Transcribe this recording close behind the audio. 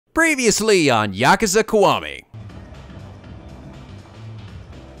Previously on Yakuza Kiwami.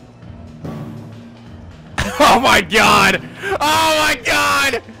 Oh my god! Oh my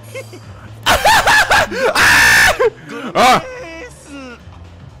god!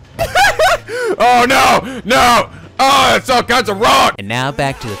 Oh no! No! Oh, it's all kinds of wrong! And now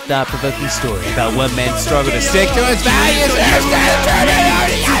back to the thought-provoking story about one man's struggle to stick to his values and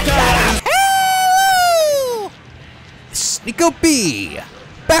This is NicoB,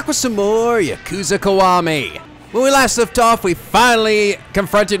 back with some more Yakuza Kiwami. When we last left off, we finally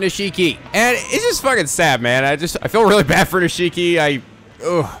confronted Nishiki. And it's just fucking sad, man. I feel really bad for Nishiki.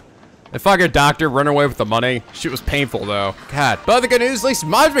 The fucking doctor running away with the money. Shit was painful, though. God. But the good news, at least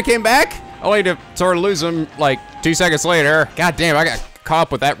Majima came back. Only to sort of lose him, like, 2 seconds later. God damn, I got caught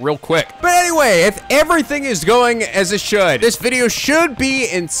up with that real quick. But anyway, if everything is going as it should, this video should be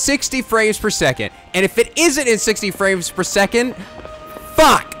in 60 frames per second. And if it isn't in 60 frames per second,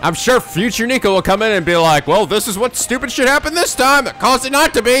 fuck! I'm sure future Nico will come in and be like, well, this is what stupid shit happened this time that caused it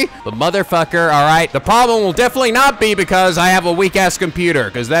not to be. But motherfucker, all right, the problem will definitely not be because I have a weak-ass computer,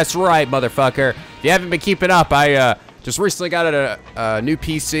 because that's right, motherfucker. If you haven't been keeping up, I just recently got a new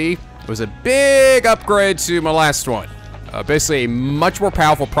PC. It was a big upgrade to my last one. Basically a much more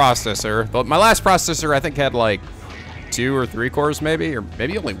powerful processor. But my last processor, I think, had like 2 or 3 cores maybe, or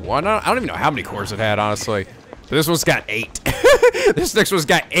maybe only 1. I don't even know how many cores it had, honestly. This one's got 8. This next one's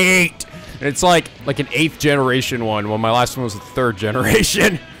got 8. And it's like an 8th generation one, while my last one was the 3rd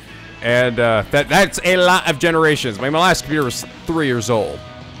generation. And that's a lot of generations. My last computer was 3 years old.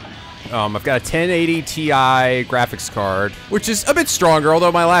 I've got a 1080 Ti graphics card, which is a bit stronger,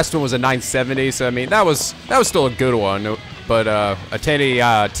 although my last one was a 970, so I mean, that was still a good one. But a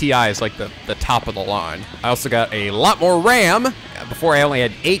 1080 Ti is like the top of the line. I also got a lot more RAM. Before I only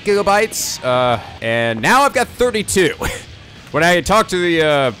had 8 gigabytes, and now I've got 32. When I talked to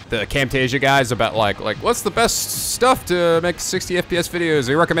the Camtasia guys about like what's the best stuff to make 60 FPS videos,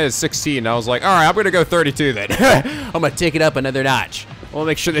 they recommended 16. And I was like, all right, I'm gonna go 32 then. I'm gonna take it up another notch. We'll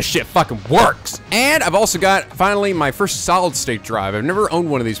make sure this shit fucking works. And I've also got finally my first solid state drive. I've never owned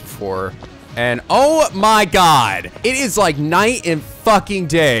one of these before. And oh my god, it is like night and fucking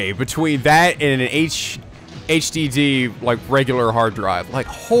day between that and an HDD, like, regular hard drive. Like,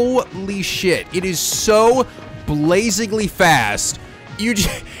 holy shit. It is so blazingly fast. You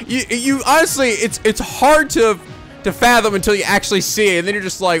honestly, it's hard to fathom until you actually see it, and then you're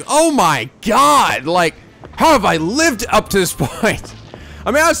just like, oh my god, like, how have I lived up to this point? I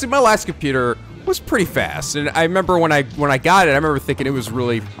mean, honestly, my last computer was pretty fast, and I remember when I got it, I remember thinking it was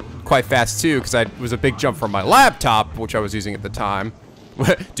really quite fast too, because it was a big jump from my laptop, which I was using at the time,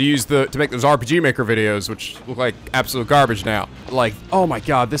 to make those RPG Maker videos, which look like absolute garbage now. Like, oh my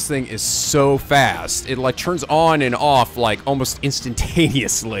god, this thing is so fast. It like turns on and off like almost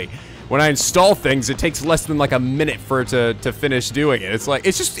instantaneously. When I install things, it takes less than like a minute for it to finish doing it. It's like,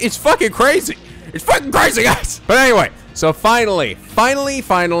 it's fucking crazy. It's fucking crazy, guys. But anyway, so finally,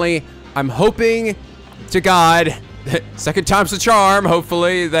 I'm hoping to God, second time's the charm,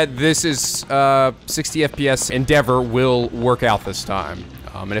 hopefully, that this is 60 FPS endeavor will work out this time.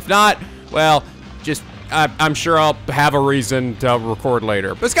 And if not, well, just, I'm sure I'll have a reason to record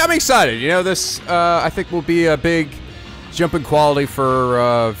later. But it's got me excited, you know, this, I think will be a big jump in quality for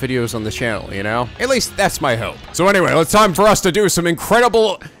videos on the channel, you know? At least that's my hope. So anyway, it's time for us to do some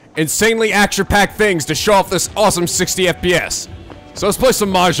incredible, insanely action-packed things to show off this awesome 60 FPS. So let's play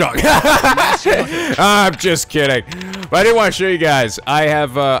some Mahjong. I'm just kidding. But I did want to show you guys. I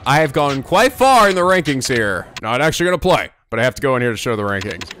have gone quite far in the rankings here. Not actually gonna play, but I have to go in here to show the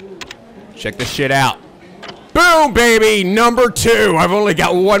rankings. Check this shit out. Boom, baby, number 2. I've only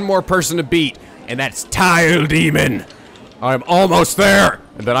got one more person to beat, and that's Tile Demon. I'm almost there,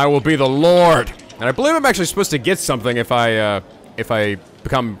 and then I will be the Lord. And I believe I'm actually supposed to get something if I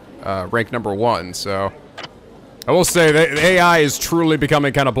become rank number 1. So. I will say that the AI is truly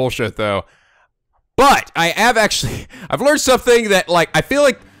becoming kind of bullshit, though. But I've learned something that, like, I feel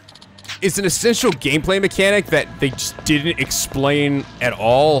like is an essential gameplay mechanic that they just didn't explain at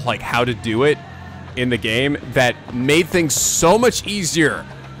all, like, how to do it in the game, that made things so much easier.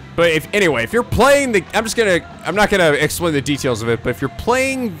 But if you're playing the, I'm not gonna explain the details of it, but if you're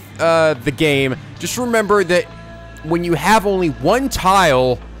playing the game, just remember that when you have only one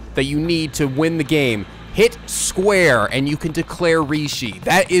tile that you need to win the game, hit square and you can declare Rishi.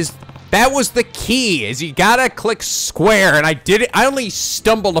 That was the key, is you gotta click square, and I did it. I only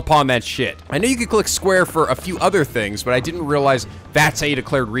stumbled upon that shit. I know you could click square for a few other things, but I didn't realize that's how you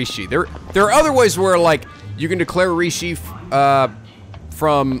declared Rishi. There are other ways where, like, you can declare Rishi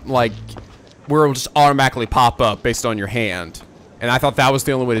from, like, where it'll just automatically pop up based on your hand. And I thought that was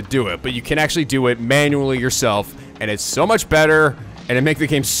the only way to do it. But you can actually do it manually yourself, and it's so much better, and it makes the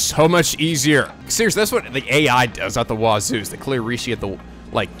game so much easier. Seriously, that's what the AI does at the wazoo. They clear Rishi at the,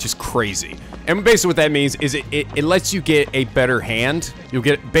 like, just crazy. And basically what that means is it lets you get a better hand. You'll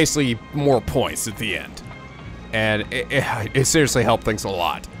get basically more points at the end. And it seriously helped things a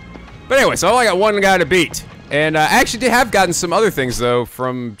lot. But anyway, so I only got one guy to beat. And I actually have gotten some other things, though,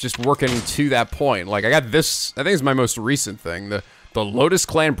 from just working to that point. Like, I got this, I think it's my most recent thing, the Lotus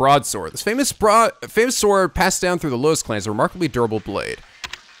Clan Broadsword. This famous sword passed down through the Lotus Clan is a remarkably durable blade.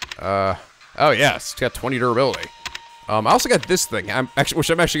 Oh yes, it's got 20 durability. I also got this thing, which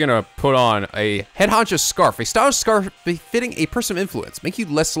I'm actually gonna put on, a head honcho scarf. A stylish scarf befitting a person of influence, make you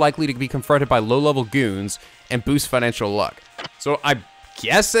less likely to be confronted by low-level goons and boost financial luck. So I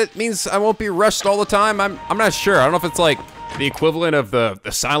guess it means I won't be rushed all the time. I'm not sure. I don't know if it's like the equivalent of the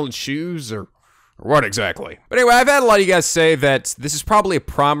silent shoes or what exactly. But anyway, I've had a lot of you guys say that this is probably a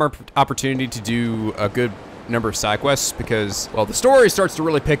prime opportunity to do a good number of side quests because, well, the story starts to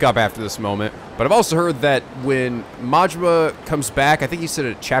really pick up after this moment. But I've also heard that when Majima comes back, I think he said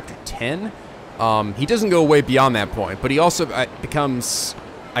at chapter 10, he doesn't go way beyond that point, but he also becomes,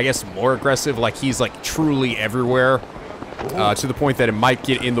 I guess, more aggressive. Like he's like truly everywhere. To the point that it might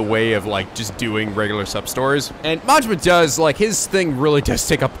get in the way of like just doing regular sub-stories. And Majima does, like, his thing really does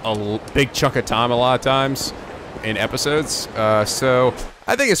take up a big chunk of time a lot of times in episodes. So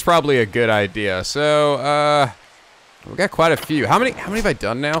I think it's probably a good idea. So we got quite a few. How many have I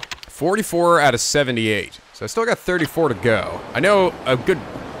done now? 44 out of 78. So I still got 34 to go. I know a good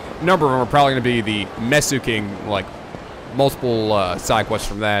number of them are probably going to be the Mesu King, like multiple side quests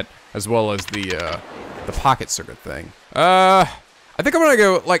from that, as well as the pocket circuit thing. I think I'm gonna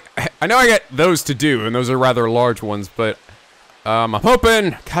go, like, I know I got those to do, and those are rather large ones, but, I'm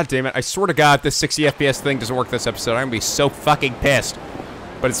hoping, god damn it, I swear to god, this 60 FPS thing doesn't work this episode. I'm gonna be so fucking pissed.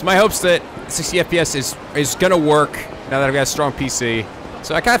 But it's my hopes that 60 FPS is gonna work now that I've got a strong PC.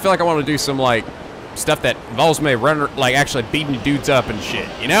 So I kinda feel like I wanna do some, like, stuff that involves me running, like, actually beating dudes up and shit,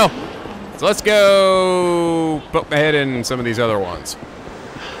 you know? So let's go poke my head in some of these other ones.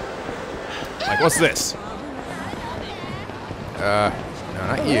 Like, what's this? No,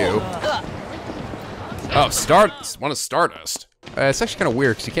 not you. Oh, one of Stardust. It's actually kind of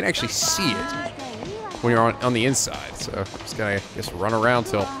weird because you can't actually see it when you're on the inside. So I'm just gonna, just run around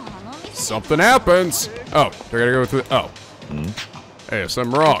till something happens. Oh, I gotta go through. Oh, hey,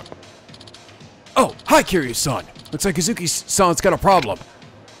 something wrong. Oh, hi, Kiryu-san. Looks like Kazuki-san's got a problem.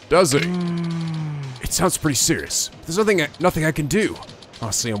 Does he? It sounds pretty serious. There's nothing I can do.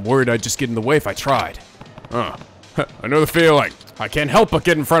 Honestly, I'm worried I'd just get in the way if I tried. I know the feeling. I can't help but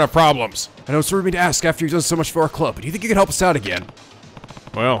get in front of problems. I know it's rude of me to ask after you've done so much for our club, but do you think you could help us out again?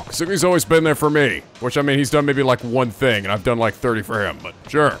 Well, Kazuki's always been there for me. Which, I mean, he's done maybe like one thing, and I've done like 30 for him, but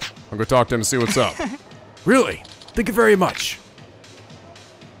sure. I'll go talk to him and see what's up. Really? Thank you very much.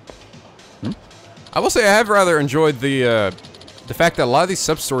 I will say I have rather enjoyed the fact that a lot of these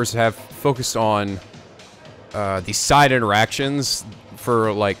sub-stories have focused on these side interactions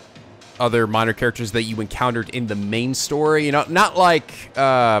for, like, other minor characters that you encountered in the main story, you know, not like,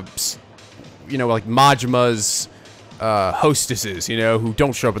 you know, like Majima's hostesses, you know, who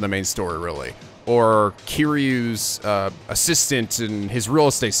don't show up in the main story, really. Or Kiryu's assistant and his real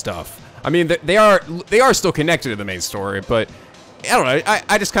estate stuff. I mean, they are still connected to the main story, but I don't know,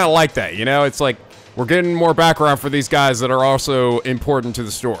 I just kind of like that, you know? It's like, we're getting more background for these guys that are also important to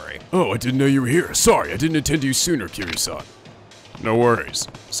the story. Oh, I didn't know you were here. Sorry, I didn't attend to you sooner, Kiryu-san. No worries.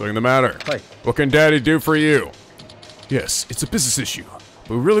 Something the matter? Hi. What can Daddy do for you? Yes, it's a business issue,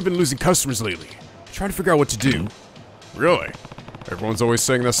 but we've really been losing customers lately. Trying to figure out what to do. Really? Everyone's always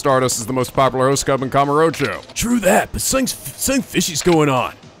saying that Stardust is the most popular host club in Kamurocho. True that, but something fishy's going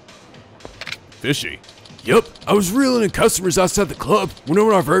on. Fishy? Yup, I was reeling in customers outside the club when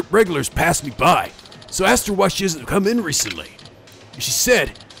one of our regulars passed me by, so I asked her why she hasn't come in recently. And she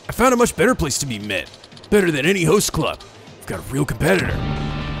said, I found a much better place to meet men. Better than any host club. We've got a real competitor.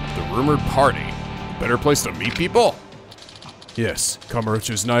 The rumored party. Better place to meet people? Yes,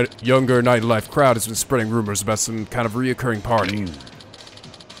 Kamurocho's younger nightlife crowd has been spreading rumors about some kind of reoccurring party.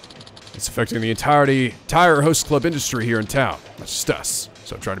 It's affecting the entire host club industry here in town, not just us,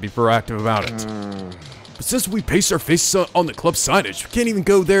 so I'm trying to be proactive about it. But since we paste our faces on the club signage, we can't even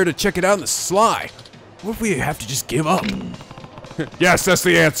go there to check it out on the sly. What if we have to just give up? Yes, that's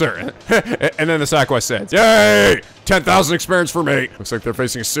the answer. And then the side quest says, yay! 10,000 experience for me. Looks like they're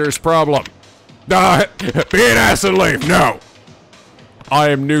facing a serious problem. Be an ass and leave, no! I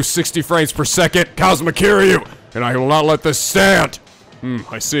am new 60 frames per second, Kazuma Kiryu, and I will not let this stand.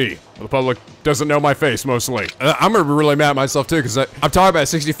 I see. Will the public doesn't know my face, mostly. I'm gonna be really mad at myself, too, because I'm talking about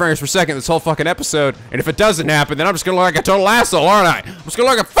 60 frames per second this whole fucking episode, and if it doesn't happen, then I'm just gonna look like a total asshole, aren't I? I'm just gonna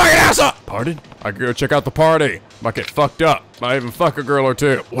look like a fucking asshole! Pardon? I could go check out the party. Might get fucked up. Might even fuck a girl or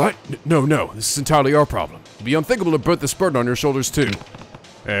two. What? No, this is entirely your problem. It'd be unthinkable to put this burden on your shoulders, too.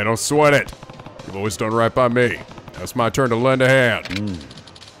 Hey, don't sweat it. You've always done right by me. Now it's my turn to lend a hand.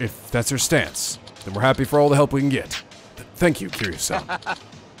 If that's your stance, then we're happy for all the help we can get. Thank you, Kiryu-san.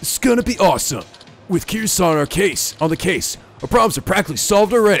 This is gonna be awesome. With Kiryu-san on the case, our problems are practically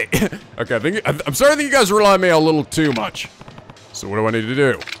solved already. Okay, I'm starting to think you guys rely on me a little too much. So what do I need to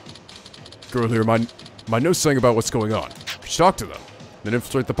do? Go earlier, my notes saying about what's going on. We should talk to them, then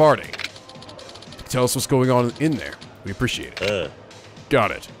infiltrate the party. Tell us what's going on in there. We appreciate it.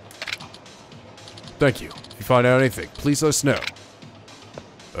 Got it. Thank you. If you find out anything, please let us know.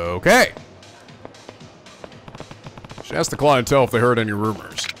 Okay. Should ask the clientele if they heard any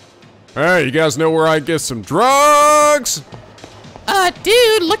rumors. Hey, you guys know where I get some drugs?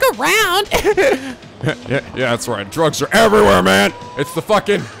 Dude, look around. yeah, that's right. Drugs are everywhere, man. It's the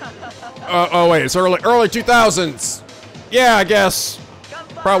fucking... oh wait, it's early 2000s. Yeah, I guess.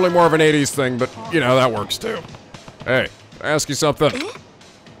 Probably more of an 80s thing, but you know, that works too. Hey, can I ask you something?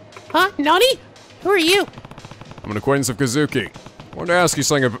 Huh? Nani? Who are you? I'm an acquaintance of Kazuki. I wanted to ask you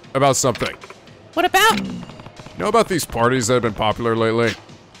something about something. What about? You know about these parties that have been popular lately?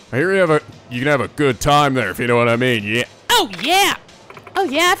 I hear you can have a good time there, if you know what I mean, yeah. Oh yeah,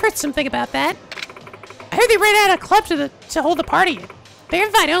 I've heard something about that. I heard they ran out of a club to hold the party in. They're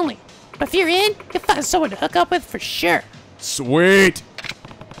invite only, but if you're in, you'll find someone to hook up with for sure. Sweet.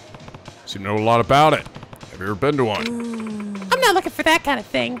 So you know a lot about it. Have you ever been to one? I'm not looking for that kind of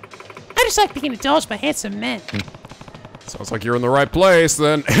thing. I just like being indulged by handsome men. Sounds like you're in the right place,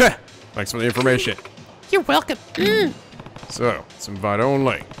 then. Thanks for the information. You're welcome. So, it's invite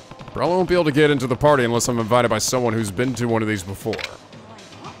only. Probably won't be able to get into the party unless I'm invited by someone who's been to one of these before.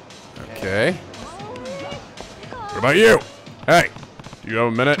 Okay. What about you? Hey, do you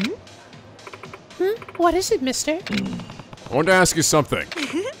have a minute? What is it, mister? I wanted to ask you something.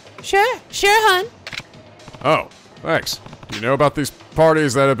 Sure, hun. Oh, thanks. Do you know about these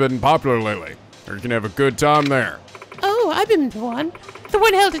parties that have been popular lately? Or you can have a good time there? Oh, I've been to one. The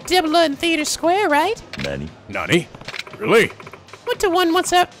one held at Double in Theater Square, right? Nani? Really? Went to one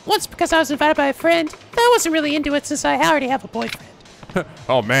once because I was invited by a friend. I wasn't really into it since I already have a boyfriend.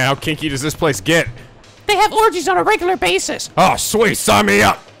 Oh man, how kinky does this place get? They have orgies on a regular basis. Oh, sweet, sign me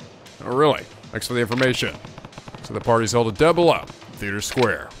up! Oh, really? Thanks for the information. So the party's held at Double Theater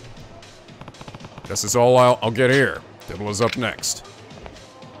Square. Guess that's all I'll get here. Double is up next.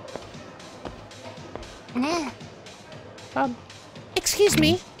 Excuse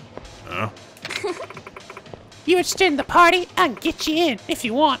me. Huh? You interested in the party? I can get you in if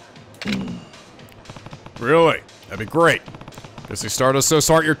you want. Really? That'd be great. Guess you Stardust so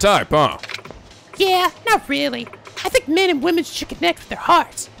smart your type, huh? Yeah, not really. I think men and women should connect with their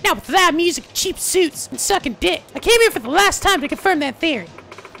hearts. Not with loud music, cheap suits, and sucking dick. I came here for the last time to confirm that theory.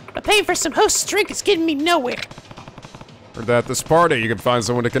 But paying for some host's drink is getting me nowhere. Heard that at this party, you can find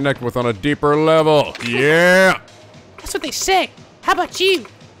someone to connect with on a deeper level. Yeah! That's what they say. How about you?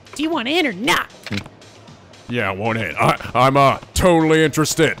 Do you want in or not? Yeah, I want in. I'm totally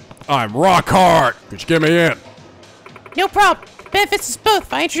interested. I'm rock hard. Could you get me in? No problem. Benefits us both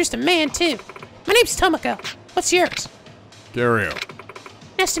if I introduce a man, too. My name's Tomoko. What's yours? Kiryu.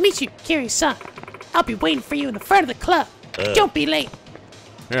 Nice to meet you, Kiryu-san. I'll be waiting for you in the front of the club. Don't be late.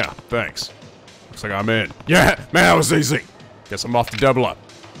 Yeah, thanks. Looks like I'm in. Yeah, man, that was easy. Guess I'm off to Double Up.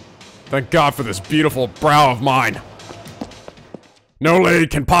 Thank God for this beautiful brow of mine. No lady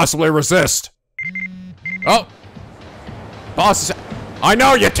can possibly resist. Oh. Boss, I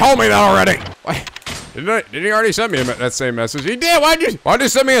know you told me that already. Didn't he already send me that same message? He did, why'd you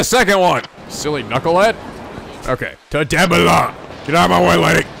send me a second one? Silly knucklehead. Okay, to Double Up. Get out of my way,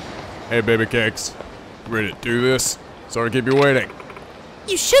 lady. Hey, baby cakes. You ready to do this? Sorry to keep you waiting.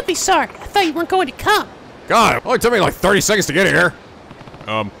 You should be sorry. I thought you weren't going to come. God, it only took me like 30 seconds to get here.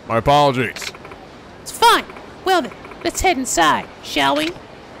 My apologies. It's fine. Well then, let's head inside, shall we?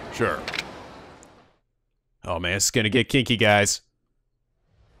 Sure. Oh man, it's gonna get kinky, guys.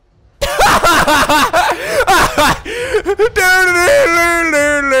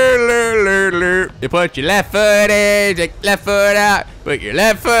 You put your left foot in, take your left foot out, put your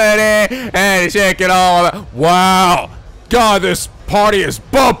left foot in, and you shake it all about. Wow! God, this party is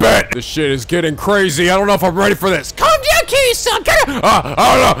bumping! This shit is getting crazy. I don't know if I'm ready for this. Calm down, Kiryu-san!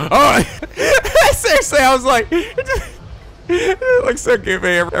 I don't know. Seriously, I was like, it looks so goofy.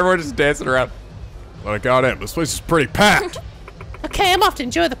 Everyone just dancing around. But I got in. This place is pretty packed. Okay, I'm off to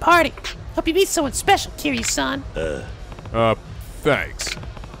enjoy the party. Hope you meet someone special, Kiryu-san. Thanks.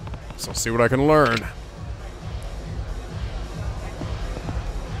 So I'll see what I can learn.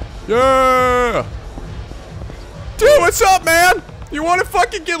 Yeah! Dude, what's up, man? You wanna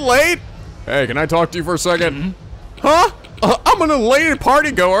fucking get laid? Hey, can I talk to you for a second? Huh? I'm an elated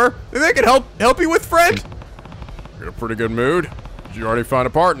party goer. Think I can help you with friend? You're in a pretty good mood. Did you already find a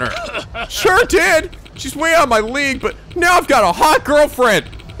partner? Sure did. She's way out of my league, but now I've got a hot girlfriend.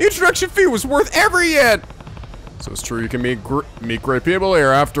 The introduction fee was worth every yen. So it's true you can meet great people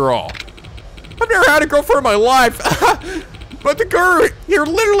here after all. I've never had a girlfriend in my life. But the guru here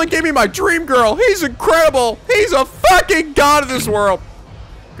literally gave me my dream girl. He's incredible. He's a fucking god of this world.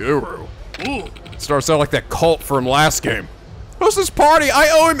 Guru. Ooh. Starts out like that cult from last game. Host this party. I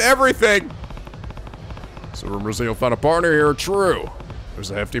owe him everything. So rumors that you'll find a partner here are true. There's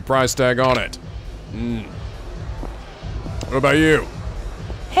a hefty price tag on it. What about you?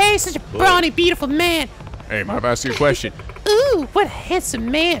 Hey, such a brawny, beautiful man. Hey, might I ask you a question? Ooh, what a handsome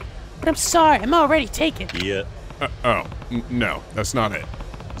man. But I'm sorry, I'm already taken. Yeah. No, that's not it.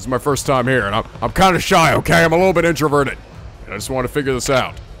 This is my first time here, and I'm kind of shy, okay? I'm a little bit introverted. And I just want to figure this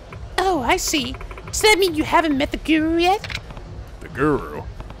out. Oh, I see. Does that mean you haven't met the guru yet? The guru?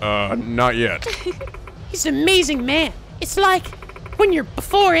 Not yet. He's an amazing man. It's like, when you're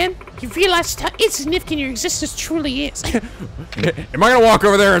before him, you realize how insignificant your existence truly is. Am I gonna walk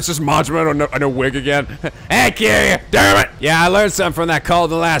over there and it's just Majima on a wig again? Hey, Kiryu, damn it! Yeah, I learned something from that call in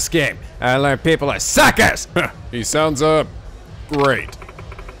the last game. I learned people are suckers! He sounds, great.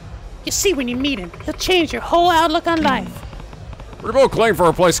 You'll see when you meet him. He'll change your whole outlook on life. We're both claiming for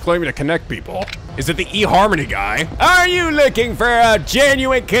a place claiming to connect people. Is it the eHarmony guy? Are you looking for a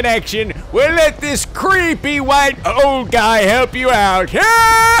genuine connection? We'll let this creepy white old guy help you out.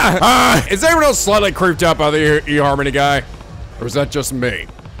 Yeah! Is anyone else slightly creeped out by the eHarmony guy? Or is that just me?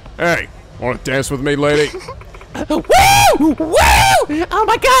 Hey, wanna dance with me, lady? Woo! Woo! Oh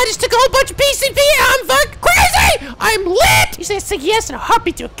my god, I just took a whole bunch of PCP! I'm fucking crazy! I'm lit! You say I'd say yes in a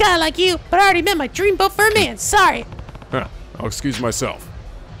heartbeat to a guy like you, but I already met my dreamboat for a man. Sorry. Huh, I'll excuse myself.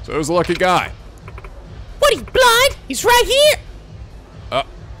 So it was a lucky guy. What, he's blind? He's right here!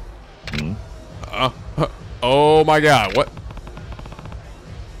 Oh my god, what?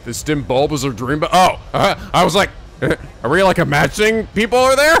 This dim bulb was a dream, but I was like, are we like imagining people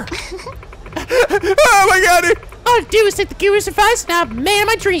over there? Oh my god! All I do is take the guru's advice, and I'm a man of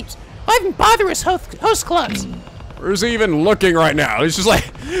my dreams. I even bother his host clubs. Where's he even looking right now? He's just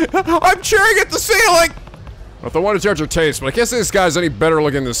like, I'm cheering at the ceiling! Well, if I want to judge your taste, but I can't say this guy's any better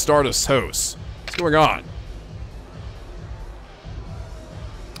looking than Stardust host. What's going on?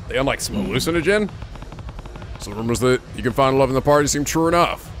 They on like some hallucinogen? So rumors that you can find love in the party seem true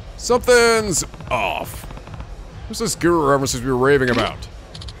enough. Something's off. Who's this guru everyone seems to be raving about?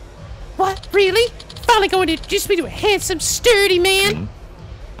 What? Really? Finally going to introduce me to a handsome, sturdy man?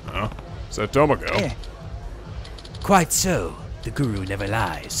 Huh? Is that Tomoko? Yeah. Quite so. The guru never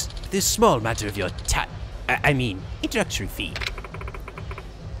lies. This small matter of your introductory fee.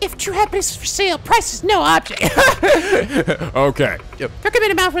 If true happiness is for sale, price is no object. Okay. Yep.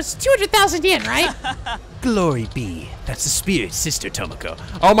 Recommended amount was 200,000 yen, right? Glory be. That's the spirit, Sister Tomoko.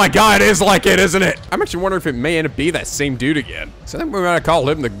 Oh my god, it is like it, isn't it? I'm actually wondering if it may end up being that same dude again. So I think we might call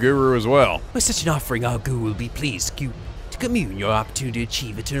him the guru as well. With such an offering, our guru will be pleased to commune your opportunity to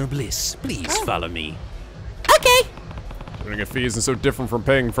achieve eternal bliss. Please follow me. Okay. Putting a fee isn't so different from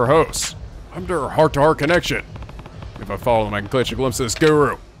paying for hosts. I'm under a heart-to-heart connection. If I follow them, I can catch a glimpse of this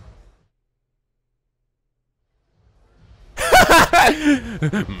guru.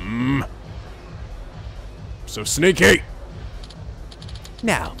 So sneaky.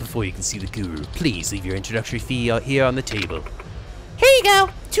 Now, before you can see the guru, please leave your introductory fee out here on the table. Here you go.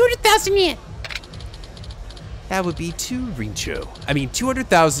 200,000 yen. That would be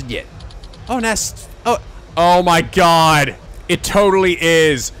 200,000 yen. Oh, that's... Oh my god. It totally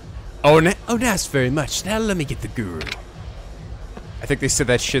is. Oh, that's very much. Now let me get the guru. I think they said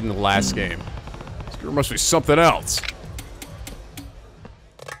that shit in the last game. This guru must be something else.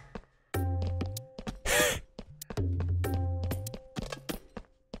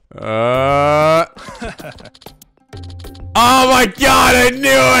 Oh my god, I knew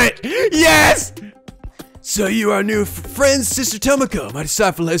it! Yes! So you are new friends, Sister Tomoko. My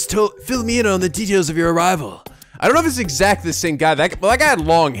disciple has filled me in on the details of your arrival. I don't know if it's exactly the same guy. That guy had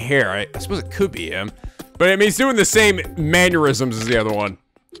long hair. I suppose it could be him. But I mean, he's doing the same mannerisms as the other one.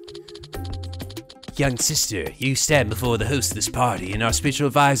 Young sister, you stand before the host of this party and our spiritual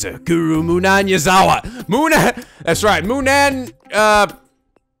advisor, Guru Munan Yazawa. That's right, Munan,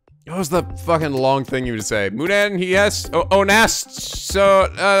 What was the fucking long thing you would say? Munan, yes? Oh, nast,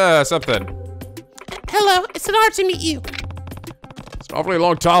 so, something. Hello, it's an honor to meet you. It's an awfully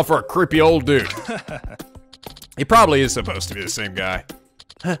long time for a creepy old dude. He probably is supposed to be the same guy.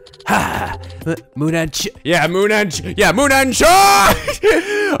 Yeah, Munan-chan!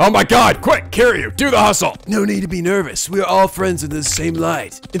 Oh my god, quick, Kiryu, do the hustle! No need to be nervous. We are all friends in the same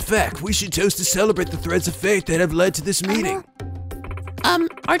light. In fact, we should toast to celebrate the threads of fate that have led to this meeting.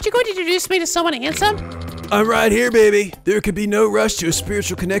 Aren't you going to introduce me to someone handsome? I'm right here, baby. There could be no rush to a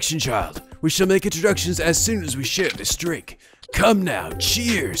spiritual connection, child. We shall make introductions as soon as we share this drink. Come now,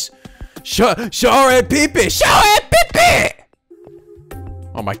 cheers. Shore Pipi!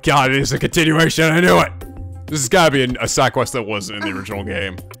 Oh my god, it is a continuation, I knew it! This has gotta be a side quest that wasn't in the original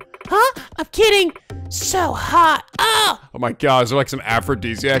game. Huh? I'm kidding. So hot. Oh! Oh my god, is there like some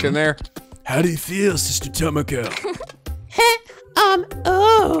aphrodisiac in there? How do you feel, Sister Tomoko?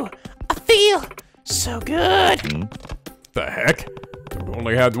 Oh, I feel so good. The heck? We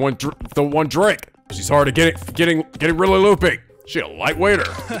only had the one drink. She's hard to getting really loopy. She a lightweighter.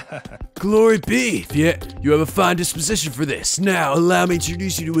 Glory be, yet you have a fine disposition for this. Now, allow me to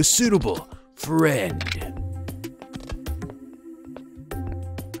introduce you to a suitable friend.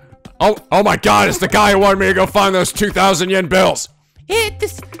 Oh my god, it's the guy who wanted me to go find those 2,000 yen bills. Yeah,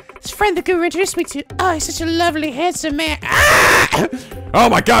 this friend the guru introduced me to. Oh, he's such a lovely, handsome man. Ah! Oh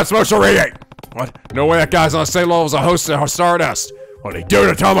my god, Smoke's already. What? No way that guy's on the same level as a host of Stardust. What did he do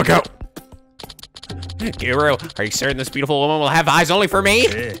to Tomoko? Guru, are you certain this beautiful woman will have eyes only for me?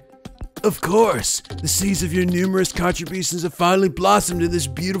 Of course. The seeds of your numerous contributions have finally blossomed in this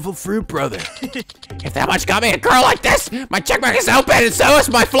beautiful fruit, brother. If that much got me a girl like this, my checkmark is open and so is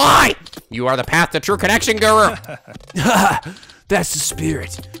my fly! You are the path to true connection, Guru. That's the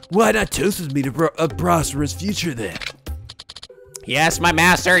spirit. Why not toast with me to a prosperous future then? Yes, my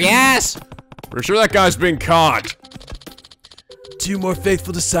master, yes! We're sure that guy's being conned. 2 more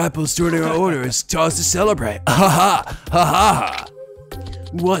faithful disciples joining our order is cause to celebrate. Ha ha ha ha.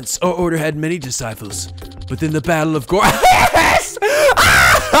 Once our order had many disciples, but then the battle of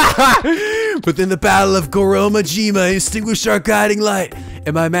Goromajima extinguished our guiding light,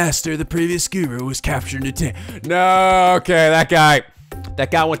 and my master, the previous guru, was captured in a No, okay, that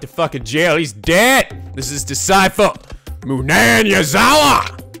guy went to fucking jail. He's dead. This is disciple Munan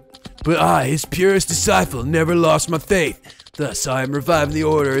Yazawa. But I, his purest disciple, never lost my faith. Thus, I am reviving the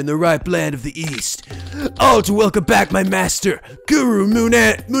order in the ripe land of the East. All to welcome back my master, Guru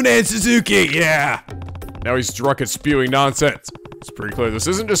Munan Suzuki, yeah! Now he's drunk and spewing nonsense. It's pretty clear this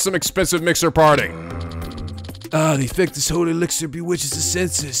isn't just some expensive mixer party. The effect this holy elixir bewitches the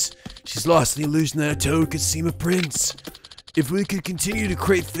senses. She's lost the illusion that a toad could seem a prince. If we could continue to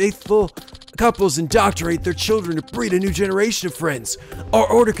create faithful couples and indoctrinate their children to breed a new generation of friends, our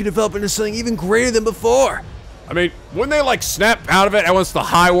order could develop into something even greater than before. I mean, wouldn't they like snap out of it and once the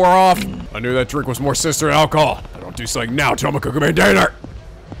high wore off? I knew that drink was more sinister than alcohol. I don't do something now, Tomoko could be danger.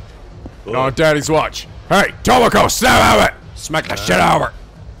 Not on Daddy's watch. Hey, Tomoko, snap out of it! Smack the shit out of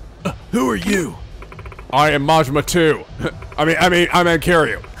her. Who are you? I am Majima 2. I mean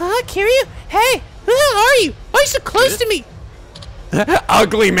Kiryu. Huh, Kiryu? Hey, who the hell are you? Why are you so close to me?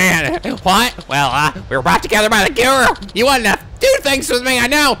 Ugly man. What? Well, we were brought together by the Guru. You want to do things with me, I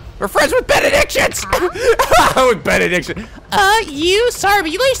know. We're friends with benedictions. With benediction. Sorry,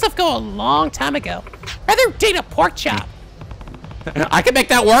 but you let yourself go a long time ago. Rather date a pork chop. I can make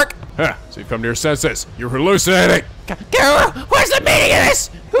that work. Huh, so you've come to your senses. You're hallucinating. Guru, what's the meaning of this?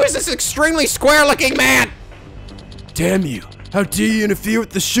 Who is this extremely square-looking man? Damn you. How dare you interfere with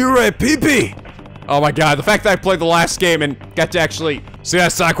the Shure Pipi? Oh my god, the fact that I played the last game and got to actually see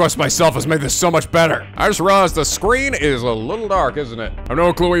that side quest myself has made this so much better. I just realized the screen is a little dark, isn't it? I have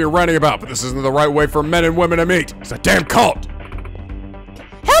no clue what you're ranting about, but this isn't the right way for men and women to meet. It's a damn cult.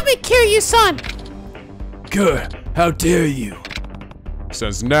 Help me, Kiryu-san. Good. How dare you?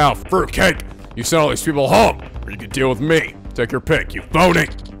 Since now, fruitcake, you send all these people home, or you can deal with me. Take your pick, you phony.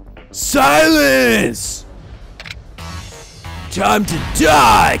 Silence! Time to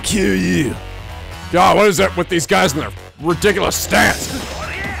die, Kiryu! God, what is that with these guys and their ridiculous stance?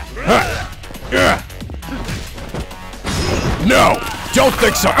 No, don't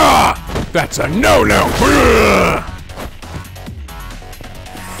think so. That's a no-no.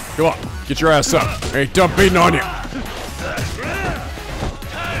 Come on, get your ass up. I ain't done beating on you.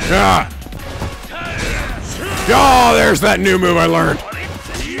 Oh, there's that new move I learned.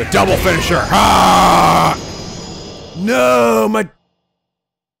 The double finisher. No, my...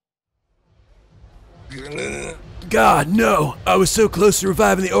 God, no. I was so close to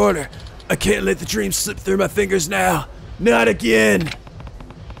reviving the order. I can't let the dream slip through my fingers now. Not again.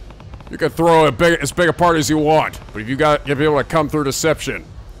 You can throw as big a party as you want, but if you got to be able to come through deception,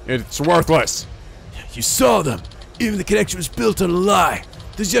 it's worthless. You saw them. Even the connection was built on a lie.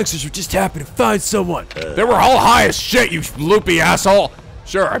 Those youngsters were just happy to find someone. They were all high as shit, you loopy asshole.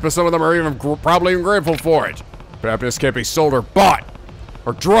 Sure, I bet some of them are even probably even grateful for it. But happiness can't be sold or bought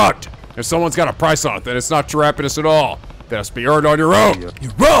or drugged. If someone's got a price on it, then it's not true happiness at all. That has to be earned on your own.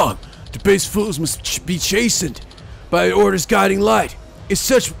 You're wrong. Debased fools must be chastened by order's guiding light. It's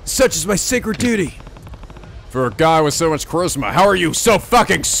such as my sacred duty. For a guy with so much charisma, how are you so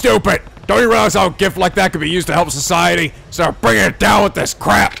fucking stupid? Don't you realize how a gift like that could be used to help society? Start bringing it down with this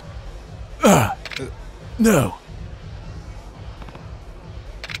crap. No.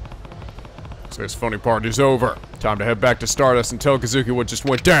 So this funny party's over. Time to head back to Stardust and tell Kazuki what just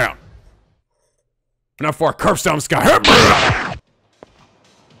went down. Now for a curse down the sky.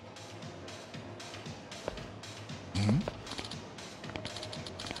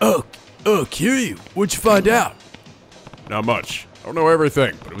 Oh, Kiryu, what'd you find out? Not much. I don't know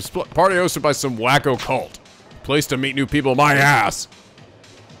everything, but it was a party hosted by some wacko cult. Place to meet new people, my ass.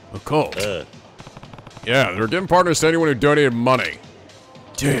 A cult? Yeah, they were giving partners to anyone who donated money.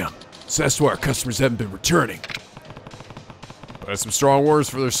 Damn, so that's why our customers haven't been returning. But that's some strong words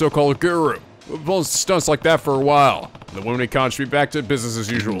for their so-called guru. We've been pulling stunts like that for a while. The women economy should be back to business as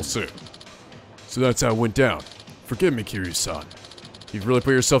usual soon. So that's how it went down. Forgive me, Kiryu-san. You've really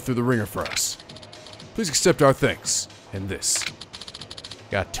put yourself through the ringer for us. Please accept our thanks. And this.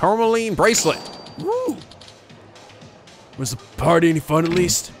 Got a tourmaline bracelet. Woo! Was the party any fun at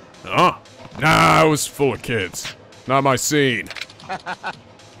least? Nah, it was full of kids. Not my scene.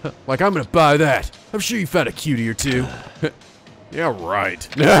 Like, I'm gonna buy that. I'm sure you found a cutie or two. Yeah, right.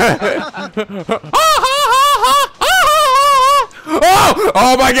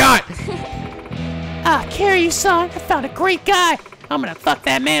 Oh my god! Kiryu-san, I found a great guy. I'm gonna fuck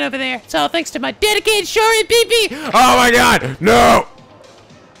that man over there. It's all thanks to my dedicated Shori PP. Oh my god, no!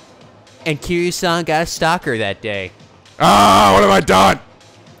 And Kiryu-san got a stalker that day. Ah, what have I done?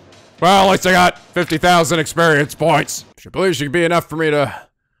 Well, at least I got 50,000 experience points. She believes she could be enough for me to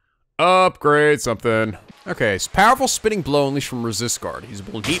upgrade something. Okay, it's powerful spinning blow unleashed from resist guard.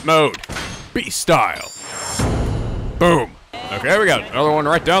 Usable in Heat mode, beast style. Boom. Okay, we got another one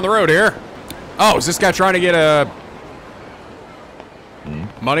right down the road here. Oh, is this guy trying to get a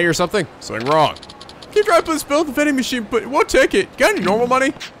money or something? Something wrong. Keep trying to put this bill at the vending machine, but it won't take it. Got any normal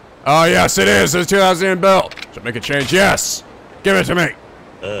money? Oh yes, it is. It's 2,000 yen bill. Should make a change. Yes. Give it to me.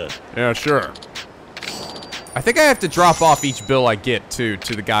 Yeah, sure. I think I have to drop off each bill I get to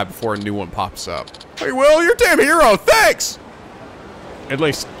the guy before a new one pops up. Hey, Will, you're a damn hero. Thanks. At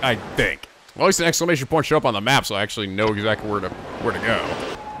least I think. Well, at least an exclamation point show up on the map, so I actually know exactly where to go.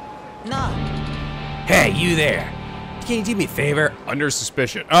 No. Hey, you there. Can you do me a favor? Under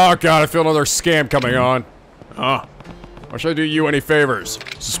suspicion. Oh god, I feel another scam coming on. Huh? Why should I do you any favors,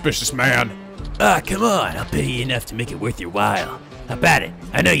 suspicious man? Come on, I'll pay you enough to make it worth your while. How about it?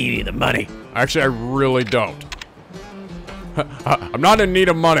 I know you need the money. Actually, I really don't. I'm not in need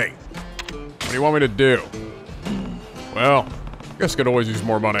of money. What do you want me to do? Well, I guess I could always use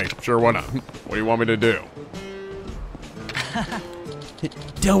more money. Sure, why not? What do you want me to do?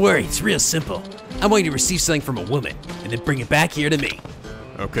 Don't worry, it's real simple. I want you to receive something from a woman, and then bring it back here to me.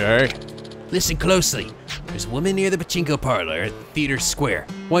 Okay. Listen closely. There's a woman near the pachinko parlor at the theater square.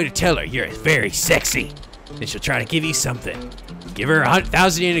 I want you to tell her you're very sexy. Then she'll try to give you something. Give her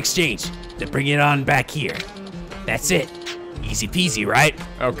 100,000 in exchange, then bring it on back here. That's it. Easy peasy, right?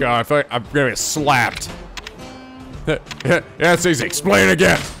 Oh god, I feel like I'm gonna get slapped. Yeah, it's easy. Explain it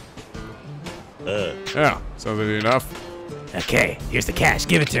again. Yeah, sounds easy enough. Okay, here's the cash.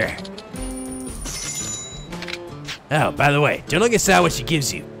 Give it to her. Oh, by the way, don't look inside what she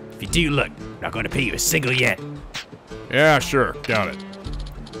gives you. If you do look, I'm not going to pay you a single yen. Yeah, sure. Got it.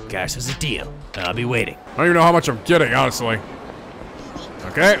 Gosh, there's a deal. I'll be waiting. I don't even know how much I'm getting, honestly.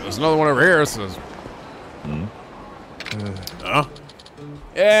 Okay, there's another one over here. It says... Huh?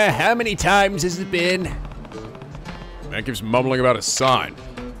 How many times has it been? Man keeps mumbling about his sign.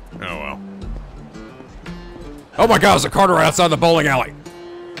 Oh, well. Oh my god, there's a Carter right outside the bowling alley.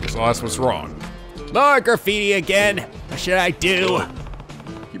 Guess that's what's wrong. More graffiti again. What should I do?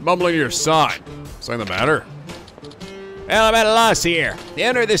 Keep mumbling to your sign. Something the matter? Well, I'm at a loss here. The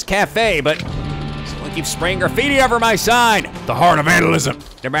owner of this cafe, but someone keeps spraying graffiti over my sign. The heart of vandalism.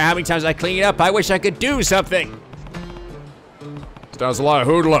 No matter how many times I clean it up, I wish I could do something. Sounds a lot of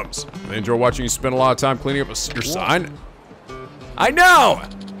hoodlums. They enjoy watching you spend a lot of time cleaning up your sign. I know!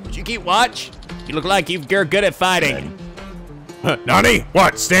 Would you keep watch? You look like you're good at fighting. Nani?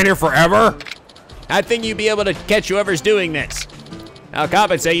 What, stand here forever? I think you'd be able to catch whoever's doing this. I'll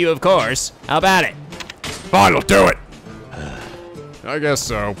compensate you, of course. How about it? Fine, I'll do it. I guess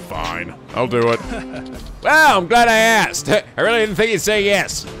so. Fine, I'll do it. Well, I'm glad I asked. I really didn't think you'd say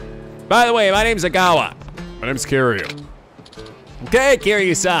yes. By the way, my name's Agawa. My name's Kiryu. Okay,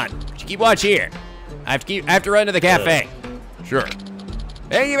 Kiryu-san. But you keep watch here. I have to run to the cafe. Sure.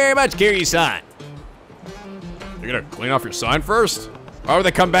 Thank you very much, Kiryu-san. You gonna clean off your sign first? Why would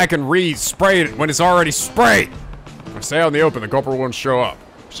they come back and re-spray it when it's already sprayed? If I stay out in the open, the culprit won't show up.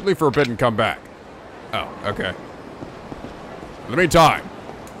 Should leave for a bit and come back. Oh, okay. In the meantime,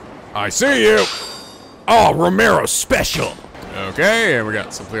 I see you. Oh, Romero special. Okay, and we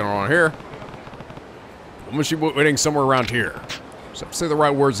got something on here. Woman she waiting somewhere around here. Just have to say the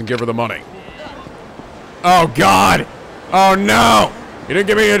right words and give her the money. Oh God! Oh no! You didn't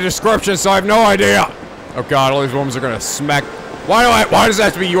give me a description, so I have no idea. Oh God, all these women are gonna smack. Why does it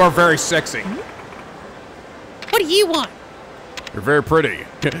have to be you are very sexy? What do you want? You're very pretty.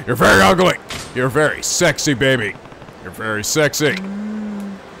 You're very ugly. You're very sexy, baby. You're very sexy.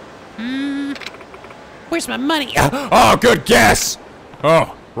 Where's my money? Oh, good guess.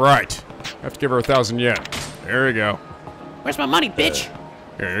 Oh, right. I have to give her 1,000 yen. There you go. Where's my money, bitch?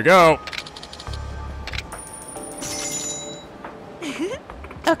 Here you go.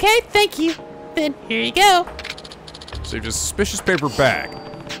 Okay, thank you. Then here you go. Saved a suspicious paper bag.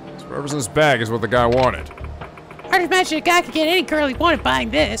 So whatever's in this bag is what the guy wanted. Hard to imagine a guy could get any girl he wanted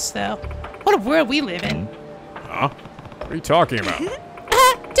buying this, though. What a world we live in. Huh? What are you talking about?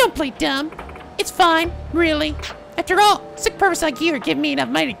 Don't play dumb. It's fine, really. After all, sick perverts like you are giving me enough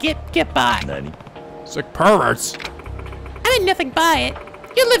money to get by. Sick perverts? I meant nothing by it.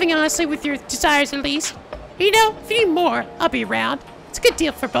 You're living honestly with your desires at least. You know, if you need more, I'll be around. It's a good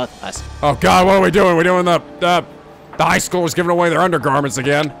deal for both of us. Oh God, what are we doing? We're doing the high schoolers giving away their undergarments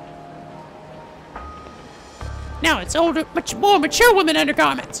again. Now it's older, much more mature women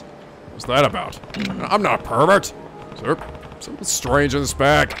undergarments. What's that about? I'm not a pervert. Is there something strange in this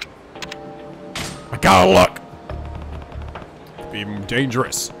bag? I gotta look. It'd be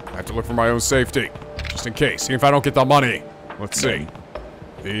dangerous. I have to look for my own safety. Just in case. See if I don't get the money. Let's see.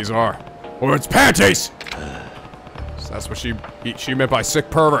 These are women's panties! So that's what she meant by sick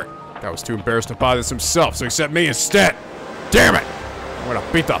pervert. Guy was too embarrassed to buy this himself, so he sent me instead. Damn it! I'm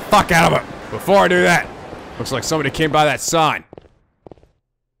gonna beat the fuck out of him. Before I do that, looks like somebody came by that sign.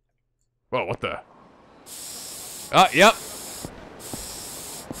 Whoa, what the? Yep.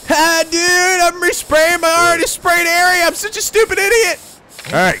 Ah, dude, I'm respraying my already sprayed area. I'm such a stupid idiot.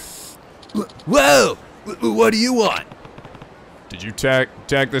 Hey, Whoa! What do you want? did you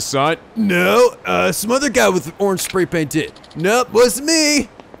tag this sign? No, some other guy with orange spray paint did. Nope, wasn't me.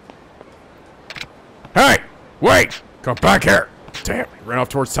 Hey, wait! Come back here. Damn, he ran off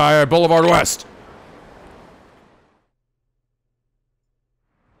towards Tie Boulevard West.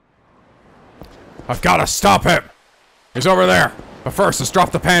 I've gotta stop him. He's over there. But first, let's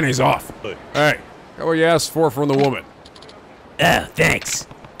drop the panties off. Hey, got what you asked for from the woman. Oh, thanks.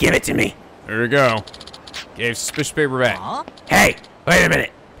 Give it to me. There you go. Gave suspicious paper back. Hey, wait a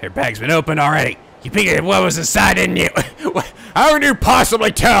minute. Your bag's been opened already. You peeked what was inside, didn't you? How would you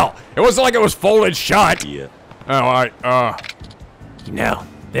possibly tell? It wasn't like it was folded shut. Yeah. Oh, No.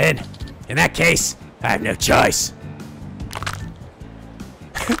 Then, in that case, I have no choice.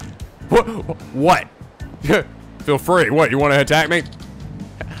 What? Feel free. What, you want to attack me?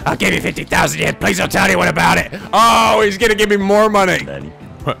 I'll give you 50,000 yen. Please don't tell anyone about it. Oh, he's gonna give me more money.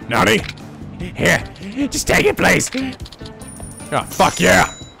 Nani? Here, just take it, please. Oh, fuck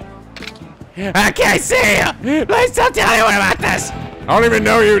yeah. I can't see you. Please don't tell anyone about this. I don't even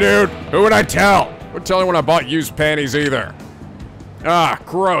know you, dude. Who would I tell? I wouldn't tell anyone I bought used panties either. Ah,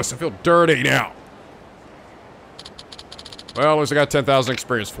 gross. I feel dirty now. Well, at least I got 10,000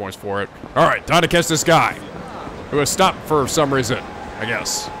 experience points for it. All right, time to catch this guy. Who has stopped for some reason, I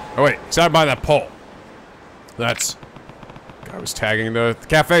guess. Oh, wait. He's out by that pole. That's... Guy was tagging the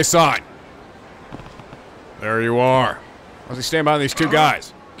cafe sign. There you are. How's he standing behind these two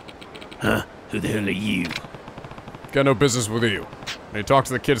guys? Huh? Who the hell are you? Got no business with you. And you talk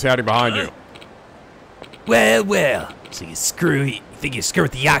to the kids hiding behind you. Well. So you think you screw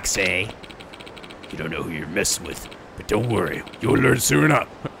with the Yakuza, eh? You don't know who you're messing with, but don't worry, you'll learn soon enough.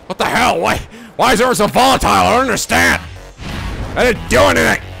 What the hell? Why is everyone so volatile? I don't understand. I didn't do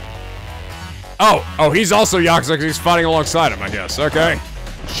anything. Oh, he's also Yakuza because he's fighting alongside him, I guess. Okay.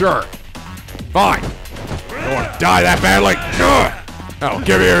 Sure. Fine. I don't want to die that badly. I'll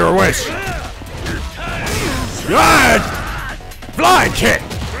give you your wish. Good! Flying kick!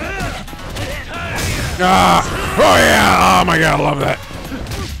 Oh yeah! Oh my god, I love that.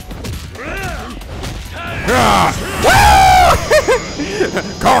 Woo!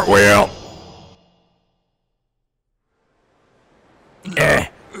 Cartwheel!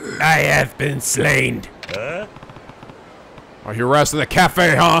 I have been slain. Are you harassing the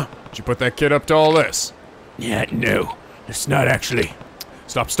cafe, huh? Did you put that kid up to all this? Yeah, no, it's not actually.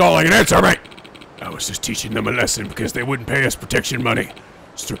 Stop stalling and answer me! I was just teaching them a lesson because they wouldn't pay us protection money.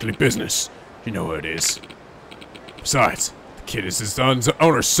 Strictly business. You know what it is. Besides, the kid is his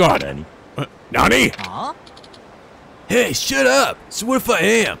owner's son. Nani? Huh? Hey, shut up! So what if I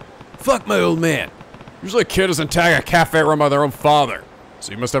am? Fuck my old man. Usually a kid doesn't tag a cafe run by their own father.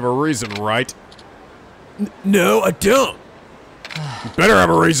 So you must have a reason, right? No, I don't. You better have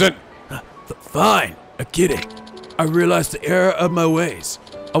a reason. Fine, I get it. I realized the error of my ways.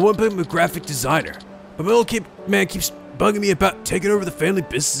 I want to become a graphic designer, but my old man keeps bugging me about taking over the family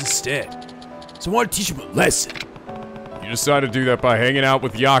business instead. So I want to teach him a lesson. You decided to do that by hanging out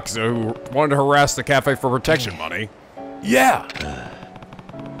with Yakuza who wanted to harass the cafe for protection money. Yeah.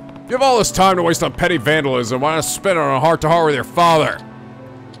 You have all this time to waste on petty vandalism. Why not spend it on a heart-to-heart with your father?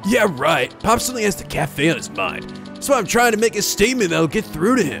 Yeah, right. Pops only has the cafe on his mind. That's why I'm trying to make a statement that'll get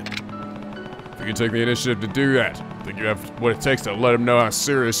through to him. If you can take the initiative to do that, I think you have what it takes to let him know how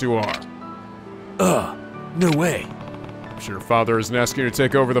serious you are. No way. I'm sure your father isn't asking you to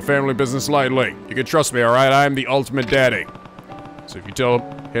take over the family business lightly. You can trust me, alright? I am the ultimate daddy. So if you tell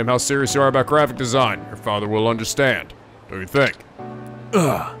him how serious you are about graphic design, your father will understand. Don't you think?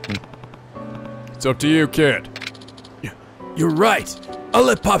 It's up to you, kid. You're right. I'll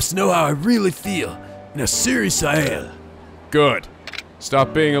let Pops know how I really feel and how serious I am. Good.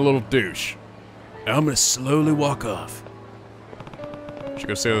 Stop being a little douche. Now I'm gonna slowly walk off. Should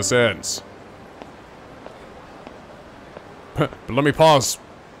go see how this ends. But let me pause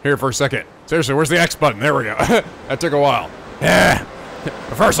here for a second. Seriously, where's the X button? There we go. That took a while. Yeah.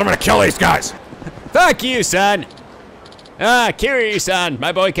 But first, I'm gonna kill these guys. Fuck you, son. Kiryu, son.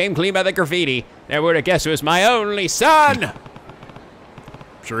 My boy came clean by the graffiti. Never would have guessed it was my only son. I'm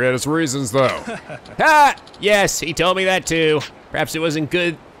sure he had his reasons, though. Yes, he told me that too. Perhaps it wasn't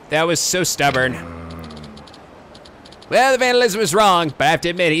good. That was so stubborn. Well, the vandalism was wrong, but I have to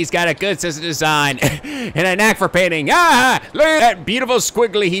admit he's got a good sense of design and a knack for painting. Look at that beautiful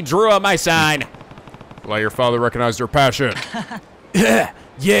squiggly he drew on my sign. Glad your father recognized your passion.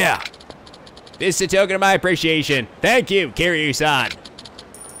 Yeah. This is a token of my appreciation. Thank you, Kiryu-san.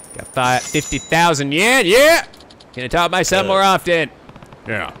 Got 50,000 yen, yeah! Gonna talk to my son more often.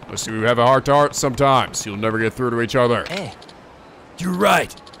 Yeah, let's see, we have a heart-to-heart sometimes. You'll never get through to each other. You're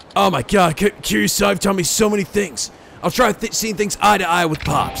right. Oh my god, Kiryu-san taught me so many things. I'll try seeing things eye to eye with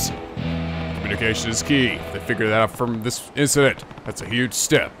Pops. Communication is key. If they figure that out from this incident, that's a huge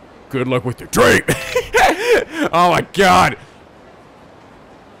step. Good luck with your dream. Oh my god.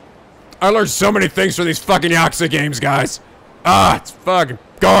 I learned so many things from these fucking Yakuza games, guys. It's fucking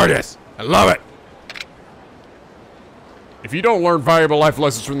gorgeous. I love it. If you don't learn valuable life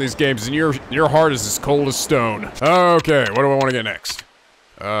lessons from these games, then your heart is as cold as stone. Okay, what do I want to get next?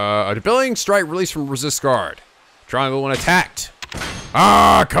 A debilitating strike released from resist guard. Triangle when attacked.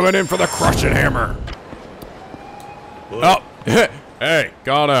 Coming in for the crushing hammer. Oh, hey,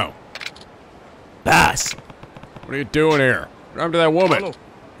 Gano. Boss. What are you doing here? What happened to that woman?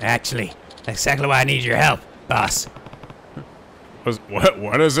 Actually, that's exactly why I need your help, boss.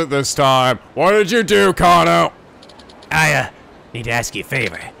 What is it this time? What did you do, Kano? I, need to ask you a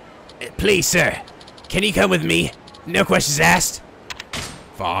favor. Please, sir, can you come with me? No questions asked?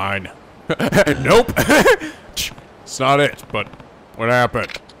 Fine. Nope. It's not it, but what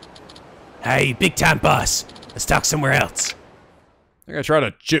happened? Hey, big time boss. Let's talk somewhere else. You're gonna try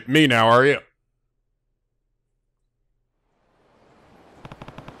to chip me now, are you?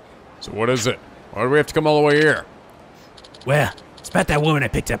 So what is it? Why do we have to come all the way here? Well, it's about that woman I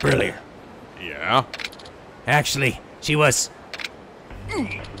picked up earlier. Yeah? Actually, she was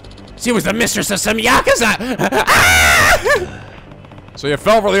the mistress of some Yakuza! So you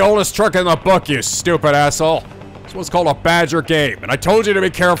fell for the oldest trick in the book, you stupid asshole. This one's called a badger game, and I told you to be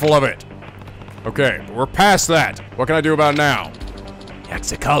careful of it. Okay, but we're past that. What can I do about it now?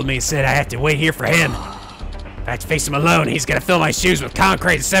 Yakuza called me and said I have to wait here for him. If I have to face him alone, he's gonna fill my shoes with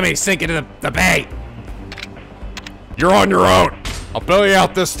concrete and send me sink into the bay. You're on your own. I'll bail you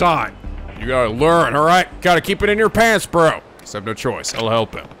out this time. You gotta learn, alright? Gotta keep it in your pants, bro. Just have no choice. I'll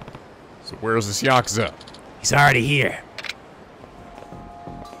help him. So where's this Yakuza? He's already here.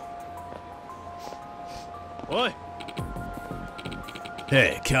 What?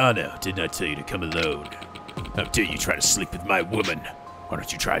 Hey, Kano, didn't I tell you to come alone? How dare you try to sleep with my woman? Why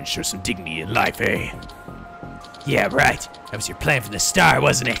don't you try and show some dignity in life, eh? Yeah, right. That was your plan from the start,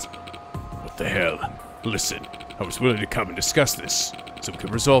 wasn't it? What the hell? Listen, I was willing to come and discuss this, so we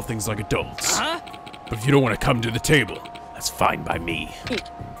can resolve things like adults. But if you don't want to come to the table, that's fine by me.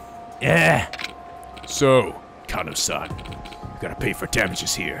 Yeah. So, Kano-san, you gotta pay for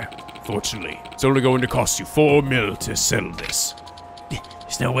damages here. Fortunately, it's only going to cost you 4 mil to settle this.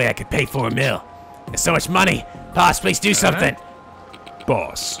 There's no way I could pay 4 mil. There's so much money. Boss, please do something.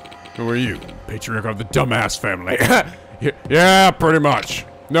 Boss, who are you? Patriarch of the dumbass family. Yeah, pretty much.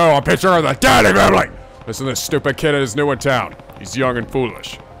 No, I'm patriarch of the daddy family! Listen to this stupid kid is new in town. He's young and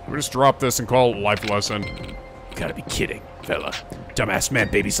foolish. Can we just drop this and call it a life lesson? You gotta be kidding, fella. Dumbass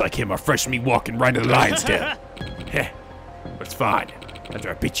man babies like him are fresh from me walking right into the lion's den. Heh, but it's fine. After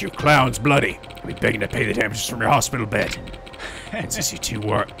I beat you clowns bloody, I'll be begging to pay the damages from your hospital bed. And since you two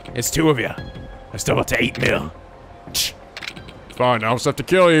were, it's 2 of you. Let's double to 8 mil. Fine, I'll just have to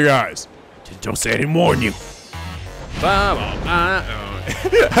kill you guys. Just don't say I didn't warn you.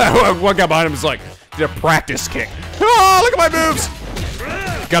 One guy behind him is like, did a practice kick. Oh, look at my moves!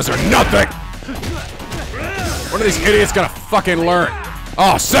 You guys are nothing! When are these idiots gonna fucking learn?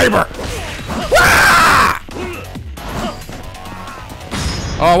 Oh, Saber! Ah!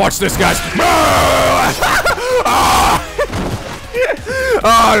 Oh, watch this, guys. Oh,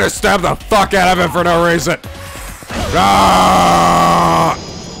 I just stabbed the fuck out of him for no reason. Ah!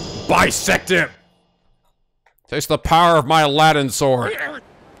 Bisect him. Taste the power of my Aladdin sword.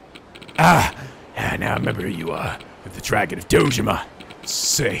 Now I remember who you are, with the Dragon of Dojima.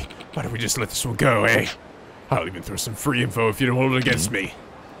 Say, why don't we just let this one go, eh? I'll even throw some free info if you don't hold it against me.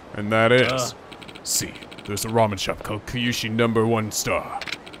 And that is. See, there's a ramen shop called Kyushi No. 1 Star.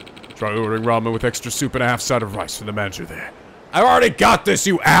 Try ordering ramen with extra soup and a half side of rice from the manager there. I've already got this,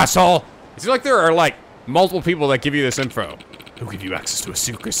 you asshole! It seems like there are, like, multiple people that give you this info. He'll give you access to a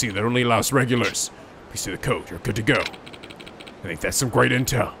secret scene that only allows regulars. Please see the code, you're good to go. I think that's some great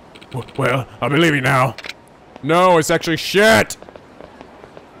intel. Well, I'll be leaving now. No, it's actually shit!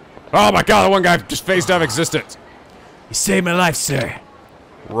 Oh my god, that one guy just phased out of existence. You saved my life, sir.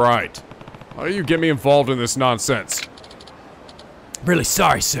 Right. Why do you get me involved in this nonsense? I'm really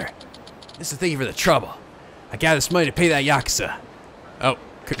sorry, sir. This is thank you for the trouble. I got this money to pay that Yakuza. Oh,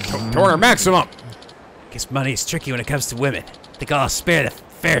 Corner maximum! Guess money is tricky when it comes to women. Think I'll spare the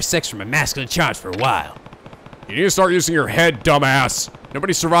fair sex from my masculine charms for a while. You need to start using your head, dumbass.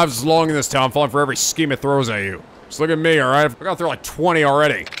 Nobody survives as long in this town, falling for every scheme it throws at you. Just look at me, alright? I've gone through like 20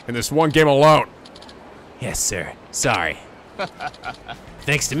 already, in this one game alone. Yes, sir. Sorry.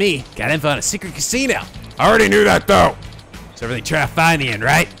 Thanks to me, got info on a secret casino. I already knew that, though. So everything try to find the end,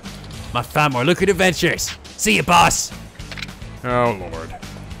 right? Might find more lucrative ventures. See ya, boss. Oh, Lord.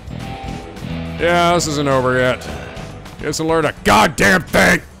 Yeah, this isn't over yet. He hasn't learned a goddamn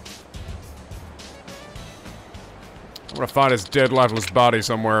thing! I'm gonna find his dead, lifeless body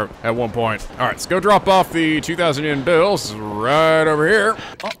somewhere at one point. Alright, let's go drop off the 2,000 yen bills right over here.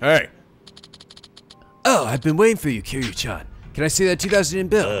 Hey. Oh, I've been waiting for you, Kiryu-chan. Can I see that 2,000 yen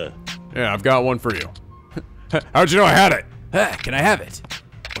bill? Yeah, I've got one for you. How'd you know I had it? Can I have it?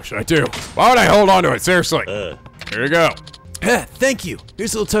 What should I do? Why would I hold on to it? Seriously. Here you go. Thank you.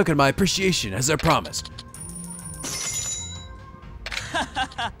 Here's a little token of my appreciation, as I promised.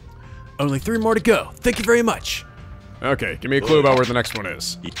 Only 3 more to go. Thank you very much. Okay, give me a clue about where the next one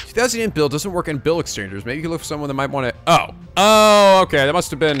is. 2,000 yen bill doesn't work in bill exchangers. Maybe you can look for someone that might want to. Oh, okay. That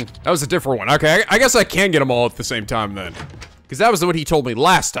must have been. That was a different one. Okay, I guess I can get them all at the same time then, because that was what he told me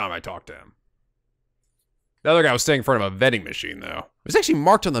last time I talked to him. The other guy was staying in front of a vending machine, though. It was actually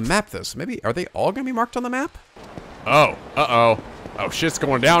marked on the map, though. So maybe are they all gonna be marked on the map? Oh, oh, shit's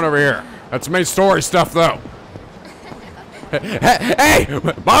going down over here. That's main story stuff, though. Hey,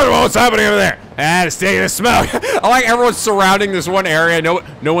 what's happening over there? To stay in the smoke. I like everyone's surrounding this one area.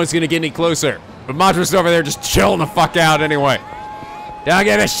 No one's gonna get any closer. But Madra's over there just chilling the fuck out anyway. Don't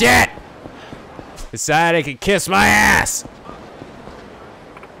give a shit. Decided I could kiss my ass.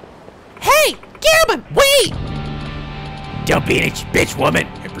 Hey, Gammon, wait! Don't be an itchy bitch, woman.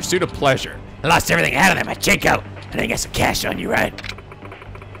 In pursuit of pleasure. I lost everything I had on that Machinko. And I got some cash on you, right?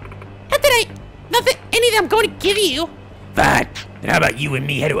 Nothing, anything I'm going to give you. Fine. Then how about you and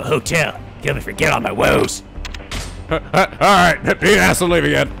me head to a hotel? Help me forget all my woes. Alright, be an ass and leave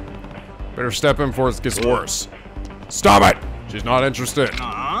again. Better step in before it gets worse. Stop it! She's not interested.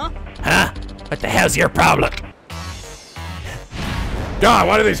 Huh? What the hell's your problem? God,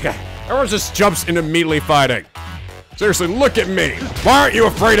 why do these guys? Everyone just jumps into immediately fighting. Seriously, look at me. Why aren't you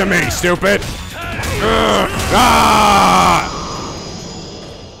afraid of me, stupid?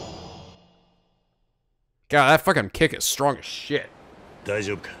 God, that fucking kick is strong as shit.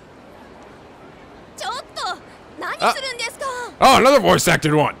 Oh, another voice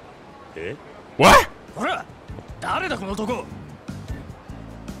acted one. What?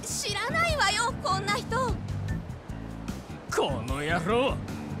 知らないわよ、こんな人。この野郎、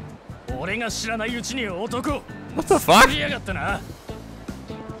俺が知らないうちに男 What the fuck? やがったな。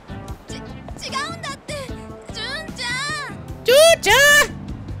違うんだって、純ちゃん。純ちゃ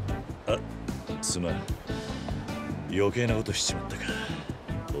ん。あ、すまん。余計なことしちまったか。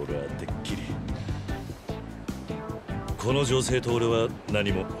俺はてっきりこの女性と俺は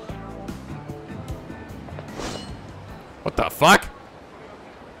何も。 What the fuck?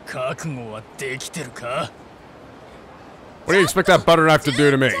 覚悟はできてるか？ What do you expect that butter knife to do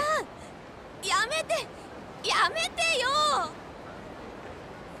to me? やめて、やめて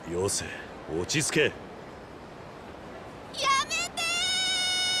よ。よせ、落ち着け。やめて。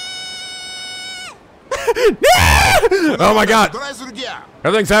Oh my god!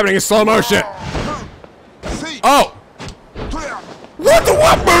 Everything's happening in slow motion. Oh! What the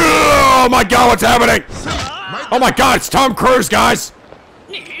what? Oh my god, what's happening? Oh my god, it's Tom Cruise, guys!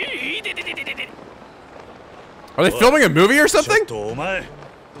 Are they filming a movie or ちょ something? っとお前。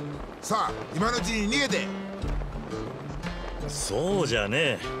さあ、今のうちに逃げて。そうじゃね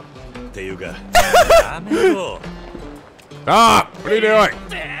え。っていうか、やめろ。Ah! What are you doing?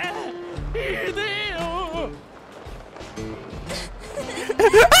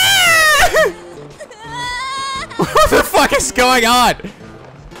 What the fuck is going on?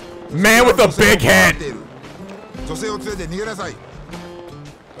 Man with a big head! 女性を連れて逃げなさい。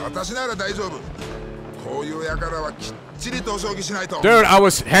私なら大丈夫。こういう輩はきっちりと将棋しないと。 Dude, I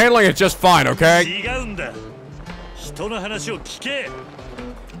was handling it just fine, okay? 違うんだ。人の話を聞け。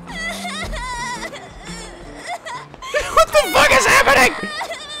 What the fuck is happening?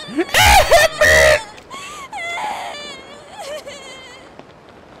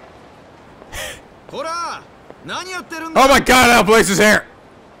 Oh my god, that place is here!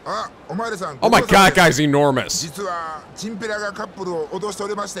 あ、お前らさん。 Oh my god, that guy's enormous. 実はチンペラがカップルを脅してお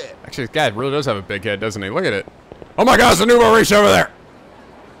りまして。 Actually, this guy really does have a big head, doesn't he? Look at it. Oh my god, it's a new Maurice over there!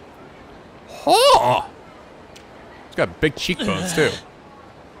 Oh! He's got big cheekbones, too.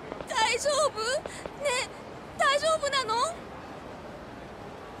 大丈夫？ね、大丈夫なの？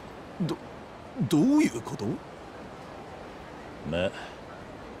どういうこと？まあ、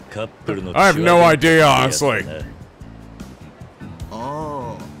カップルの I have no idea, honestly.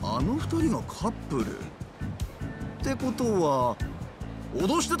 ああ、あの二人がカップル。ってことは、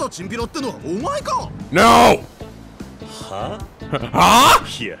脅してたチンピラってのはお前か？ No! は？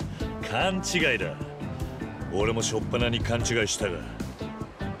 Huh? いや、勘違いだ。俺もしょっぱなに勘違いしたが。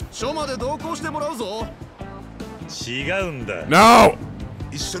署まで同行してもらうぞ。違うんだ。No!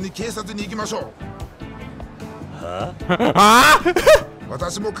 一緒に警察に行きましょう。は？ Huh?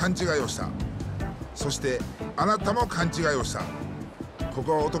 私も勘違いをした。そしてあなたも勘違いをした。こ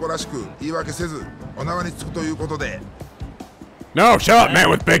こは男らしく言い訳せずお縄につくということで。 No, shut up, man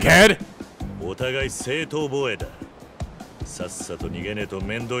with big head! お互い正当防衛だ。さっさと逃げねえと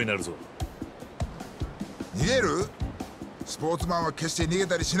面倒になるぞ。逃げる？スポーツマンは決して逃げ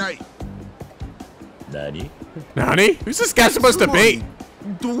たりしない。何？ Nani? Who's this guy supposed to be?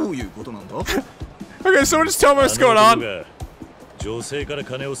 どういうことなんだ？ Okay, someone just tell me what's going あの on. 男が女性から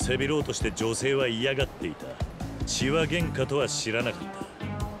金をせびろうとして女性は嫌がっていた。血は喧嘩とは知らなかっ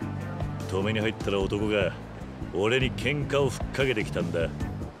た。止めに入ったら男が俺に喧嘩をふっかけてきたんだ。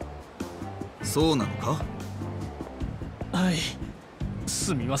そうなのか？はい、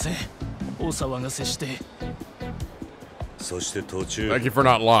すみません。お騒がせして。そして途中 Thank you for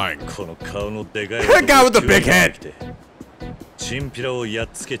not lying. この顔のでかい That guy with the big head. チンピラをやっ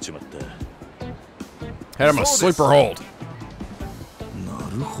つけちまった。 Had him a sleeper hold. な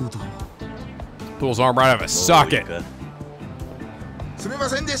るほど。 Pull his arm right out of his socket. すみま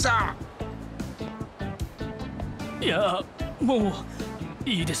せんでした。いや、もう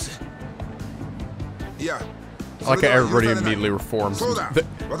いいです。いや、 I like how everybody immediately reforms そうだ。 their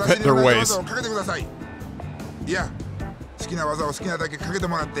同じ ways. 技をかけてください。いや、好きな技を好きなだけかけて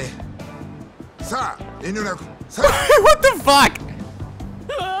もらって。さあ、遠慮なく。さあ。 What the fuck?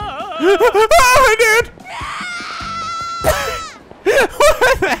 Oh, dude!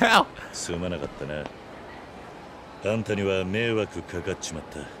 What the hell? すまなかったな。あんたには迷惑かかっちまっ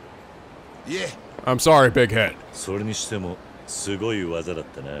た。いえ。 I'm sorry, big head. それにしてもすごい技だっ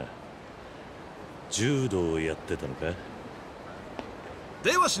たな。柔道をやってたのか？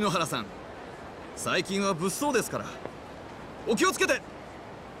では篠原さん、最近は物騒ですから、お気をつけて。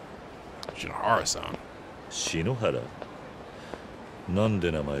Shinohara-san. 篠原？なん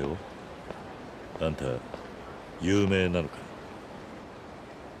で名前を？あんた有名なのか？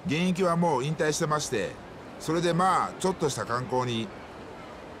現役はもう引退してまして、それでまあちょっとした観光に。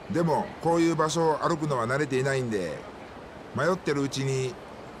でもこういう場所を歩くのは慣れていないんで、迷ってるうちに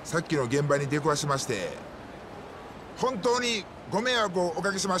さっきの現場に出くわしまして、本当にご迷惑をお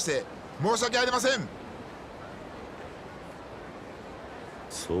かけしまして申し訳ありません。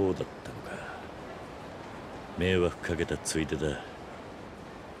そうだったのか。迷惑かけたついでだ。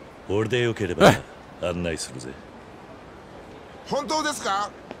俺でよければ案内するぜ。本当ですか？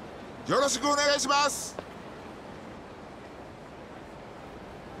よろしくお願いします。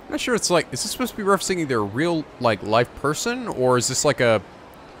 I'm not sure it's like, is this supposed to be referencing either a real, like, life person, or is this like a,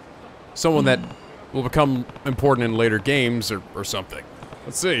 someone that will become important in later games or something?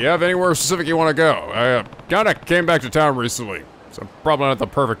 Let's see, you have anywhere specific you want to go? I kinda came back to town recently, so I'm probably not the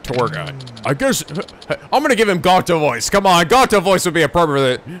perfect tour guide. I guess, I'm gonna give him Gato voice. Come on, Gato voice would be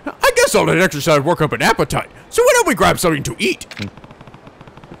appropriate. I guess all that exercise work up an appetite, so why don't we grab something to eat?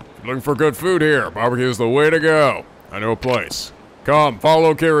 Looking for good food here, barbecue is the way to go. I know a place. Come,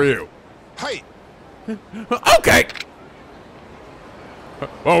 follow Kiryu. Hey. Okay.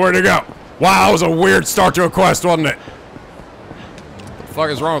 Oh, where'd he go? Wow, that was a weird start to a quest, wasn't it? What the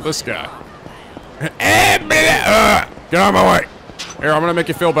fuck is wrong with this guy? Get out of my way. Here, I'm gonna make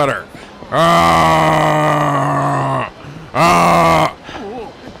you feel better. I'm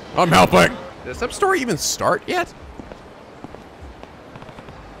helping. Does that story even start yet?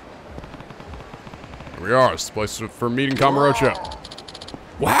 Here we are. This place for meeting Kamurocho.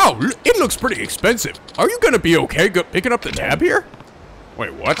 Wow, it looks pretty expensive. Are you gonna be okay picking up the tab here?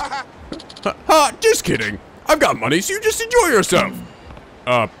 Wait, what? Just kidding. I've got money, so you just enjoy yourself.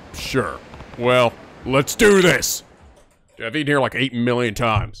 Sure. Well, let's do this. I've eaten here like 8 million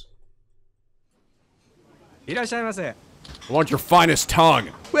times. I want your finest tongue.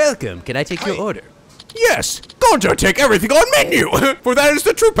 Welcome. Can I take your order? Yes, going to take everything on menu, for that is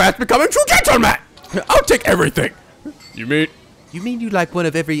the true path to becoming true gentleman. I'll take everything. You mean you like one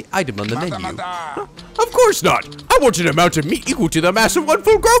of every item on the menu? Of course not. I want an amount of meat equal to the mass of one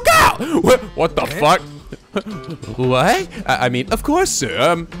full-grown cow. What the fuck? What? I mean, of course,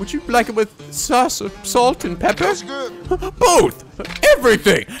 sir. Would you like it with sauce, salt, and pepper? Both.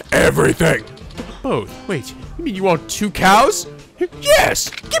 Everything. Everything. Both. Wait, You mean you want 2 cows?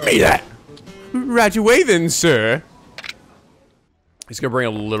 Yes. Give me that. right away then, sir. He's gonna bring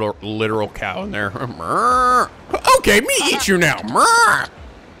a literal cow in there. Okay, me eat you now.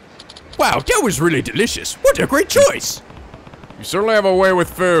 Wow, that was really delicious. What a great choice. You certainly have a way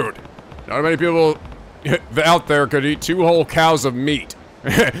with food. Not many people out there could eat 2 whole cows of meat.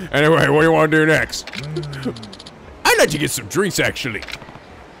 Anyway, what do you want to do next? I'd like to get some drinks, actually.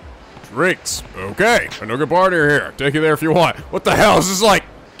 Drinks. Okay, I know a good bartender here. Take you there if you want. What the hell? Is this like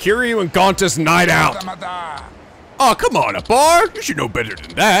Kiryu and Gonta's night out? Oh, come on, a bar? You should know better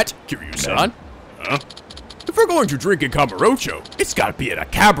than that, Kiryu-san. Huh? If we're going to drink in Kamurocho, it's gotta be at a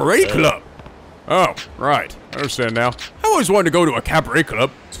cabaret club. Oh, right. I understand now. I always wanted to go to a cabaret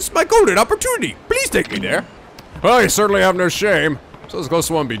club. This is my golden opportunity. Please take me there. Well, you certainly have no shame. So as close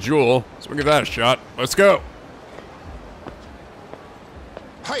to one be Jewel, so we give that a shot. Let's go.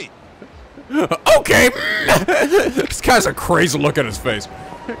 Hey. Okay. This guy's a crazy look at his face.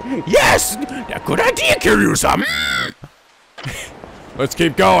 Yes! Good idea, Kiryu-san. Let's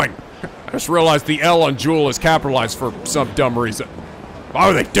keep going. I just realized the L on Jewel is capitalized for some dumb reason. Why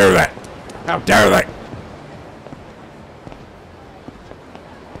would they do that? How dare they?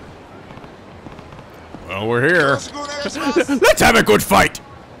 Well, we're here. Let's have a good fight.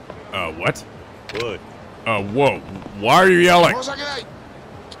 What? What? Whoa. Why are you yelling?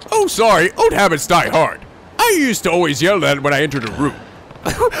 Oh, sorry. Old habits die hard. I used to always yell that when I entered a room.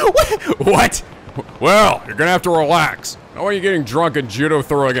 What? Well, you're gonna have to relax. I don't want you getting drunk and judo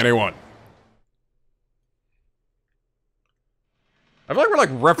throwing anyone. I feel like we're like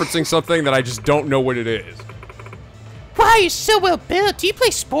referencing something that I just don't know what it is. Wow, you're so well built. Do you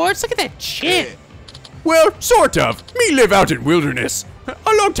play sports? Look at that chin. Well, sort of. Me live out in wilderness.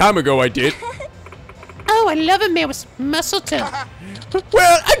 A long time ago I did. Oh, I love a man with muscle tone.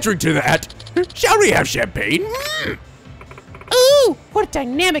 Well, I drink to that. Shall we have champagne? Ooh, what a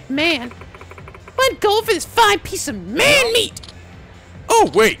dynamic man. 1 gold for this fine piece of man meat.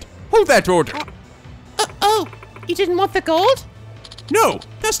 Oh, wait. Hold that order. Oh, you didn't want the gold? No,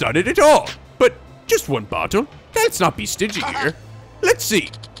 that's not it at all. But just 1 bottle. Let's not be stingy here. Let's see.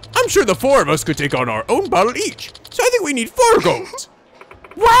 I'm sure the 4 of us could take on our own bottle each. So I think we need 4 golds.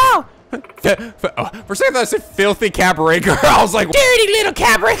 Wow. For a second I said filthy cabaret girl. I was like, Dirty little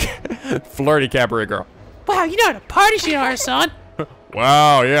cabaret. flirty cabaret girl. Wow, you know how to party, Shinohara-san.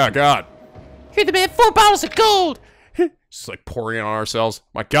 Wow, yeah, God. Here, the man, 4 bottles of gold. Just like pouring it on ourselves.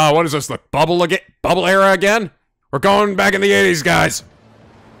 My God, what is this, the bubble era again? We're going back in the 80s, guys.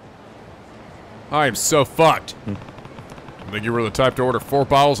 I am so fucked. I think you were the type to order 4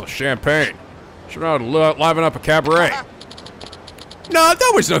 bottles of champagne. Sure know how to liven up a cabaret. No,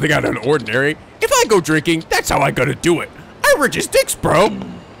 that was nothing out of the ordinary. If I go drinking, that's how I gotta do it. I rich as dicks, bro.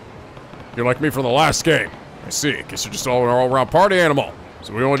 You're like me from the last game. I see. Guess you're just an all-around party animal.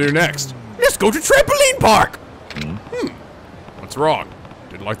 So what do you want to do next? Let's go to trampoline park. What's wrong?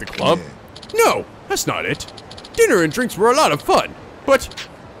 Didn't like the club? No, that's not it. Dinner and drinks were a lot of fun, but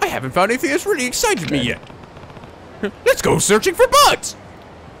I haven't found anything that's really excited me yet. Let's go searching for bugs.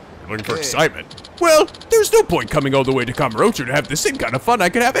 You're looking for excitement? Well, there's no point coming all the way to Kamurocho to have the same kind of fun I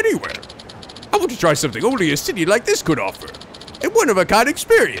could have anywhere. I want to try something only a city like this could offer. A one-of-a-kind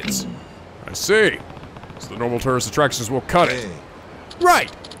experience. I see. So the normal tourist attractions will cut it.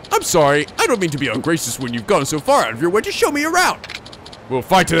 Right. I'm sorry. I don't mean to be ungracious when you've gone so far out of your way to show me around. We'll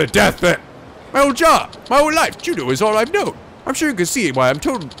fight to the death then. My whole job, my whole life, judo is all I've known. I'm sure you can see why I'm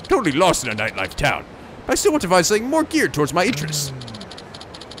totally lost in a nightlife town. But I still want to find something more geared towards my interests.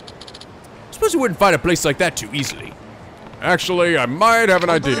 Suppose you wouldn't find a place like that too easily. Actually, I might have an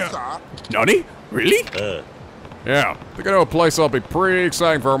idea. Nani? Really? Yeah, I think I know a place that'll be pretty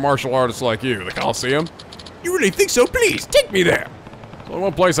exciting for a martial artist like you, the Coliseum. You really think so? Please, take me there. There's only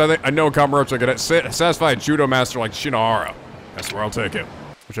one place I know in Kamurocho could satisfy a judo master like Shinohara. That's where I'll take him.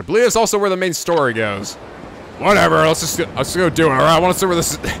 Which I believe is also where the main story goes. Whatever, let's just go do it, alright? I want to see where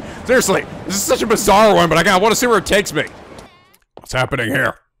this is. Seriously, this is such a bizarre one, but I want to see where it takes me. What's happening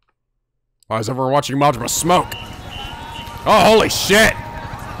here? Why is everyone watching Majima smoke? Oh, holy shit!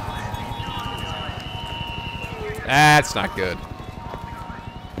 That's not good.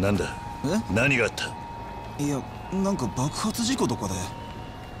 Nanda? Nani ga atta?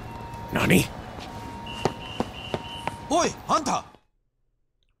 Nani? Oi, Hunter!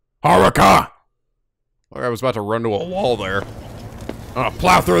 Haruka! Look, I was about to run to a wall there. I'm gonna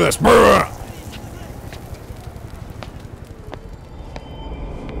plow through this. Brr!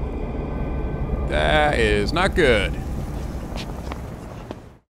 That is not good.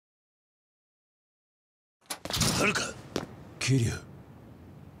 Haruka? Kiryu.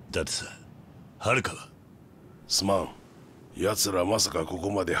 だってさ、Harukaはすまん。奴らまさかこ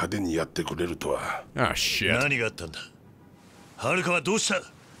こまで派手にやってくれるとは。Ah, shit. 何があったんだHarukaはどうした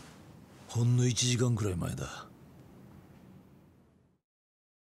ほんの1時間くらい前だ。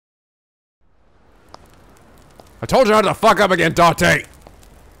I told you not to fuck up again, Date!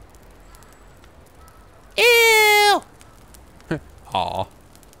 Ew! Aw.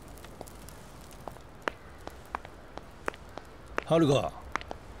 はるか、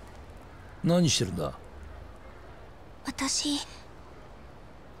何してるんだ？私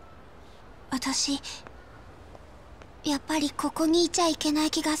やっぱりここにいちゃいけな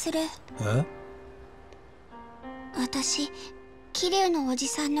い気がする。え？私桐生のおじ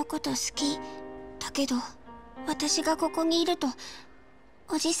さんのこと好きだけど、私がここにいると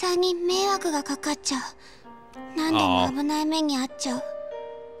おじさんに迷惑がかかっちゃう。何でも危ない目に遭っちゃう。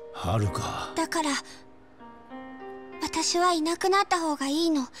はるか。だから私はいなくなった方がい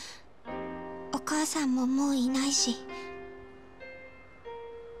いの。お母さんももういないし。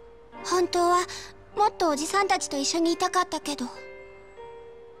本当はもっとおじさんたちと一緒にいたかったけど。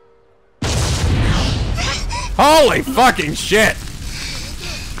Holy fucking shit!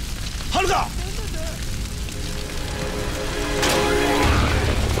 はるか!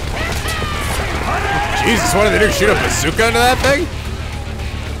 Jesus, what did they do? Shoot a bazooka into that thing?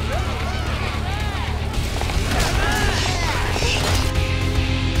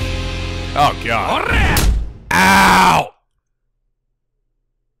 Oh god. Ow!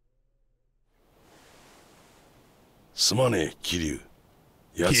 すまねえ、桐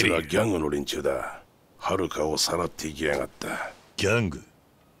生。奴らギャングの連中だ。はるかをさらっていきやがった。ギャング？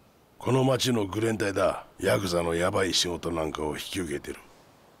この町のグレン隊だ。ヤクザのヤバい仕事なんかを引き受けてる。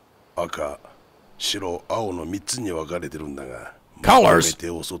赤、白、青の3つに分かれてるんだが、まとめて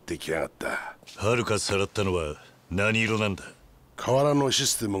襲ってきやがった。はるかさらったのは何色なんだ？河原のシ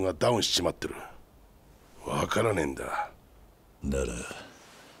ステムがダウンしちまってる。わからねえんだ。なら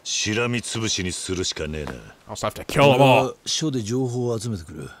しらみつぶしにするしかねえな。I'll have to kill them all. 署で情報を集めて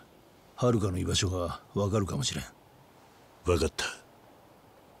くる。はるかの居場所がわかるかもしれん。わかった。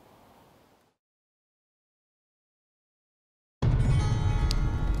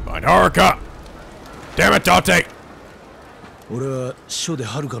Find Haruka! Damn it, Date! 俺は署で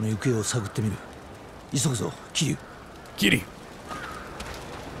はるかの行方を探ってみる。急ぐぞ、桐生。Kitty.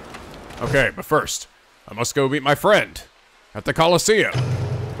 Okay, but first, I must go meet my friend at the Coliseum.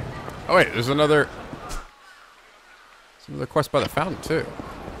 Oh wait, there's another quest by the fountain too.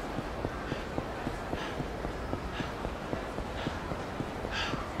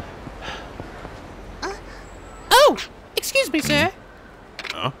 Oh! Excuse me, sir.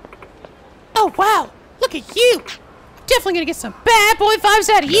 Huh? Oh, wow. Look at you. I'm definitely gonna get some bad boy vibes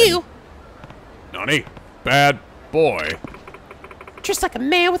out of you. Nani? Bad boy. Dressed like a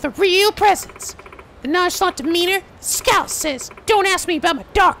man with a real presence. The nonchalant demeanor, Scout says, don't ask me about my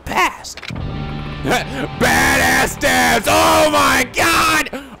dark past. Badass dance! Oh my god!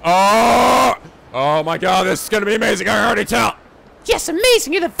 Oh my god, this is gonna be amazing, I can already tell! Yes,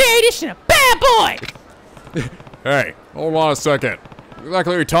 amazing, you're the very edition of bad boy! Hey, hold on a second. What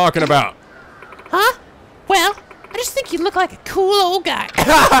exactly are you talking about? Huh? Well, I just think you look like a cool old guy.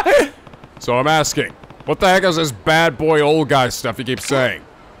 So I'm asking, what the heck is this bad boy old guy stuff you keep saying?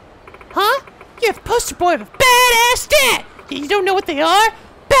 Huh? You're the poster boy of a badass dad! You don't know what they are?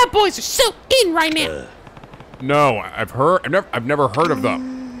 Bad boys are so in right now! No, I've never heard of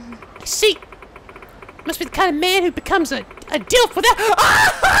them. I see. Must be the kind of man who becomes a dilf without.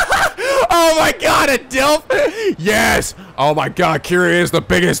 Oh my god, a dilf! Yes! Oh my god, Kiryu is the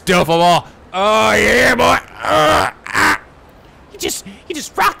biggest dilf of all. Oh yeah, boy! You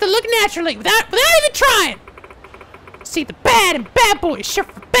just rock the look naturally without even trying. See, the bad and bad boy is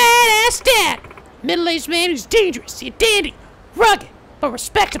short for badass dad. Middle-aged man who's dangerous, a dandy, rugged, but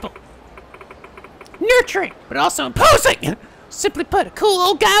respectable. Nurturing, but also imposing. Simply put, a cool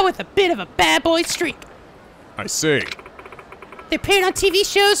old guy with a bit of a bad boy streak. I see. They appeared on TV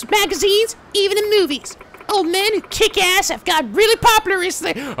shows, magazines, even in movies. Old men who kick ass have gotten really popular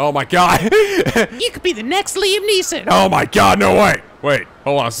recently. Oh my god. You could be the next Liam Neeson. Oh my god, no way. Wait,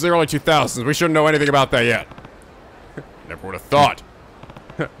 hold on, this is the early 2000s. We shouldn't know anything about that yet. Never would have thought.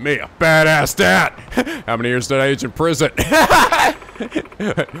 Me, a badass dad. How many years did I age in prison?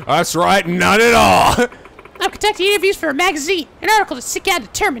 That's right, none at all. I'm conducting interviews for a magazine, an article to seek out and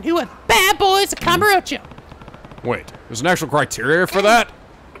determine who are the bad boys of Kamurocho. Wait, there's an actual criteria for that?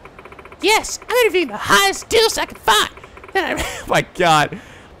 Yes, I'm interviewing the highest deals I can find. Then Oh my god.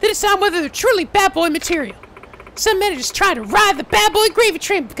 Then decide whether they're truly bad boy material. Some men are just trying to ride the bad boy gravy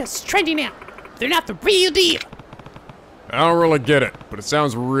train because it's trendy now. They're not the real deal. I don't really get it, but it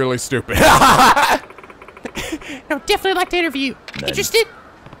sounds really stupid. I would definitely like to interview you. Interested?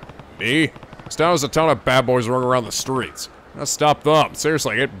 Me? This town has a ton of bad boys running around the streets. Now stop them.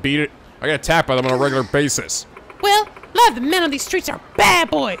 Seriously, I get attacked by them on a regular basis. Well, a lot of the men on these streets are bad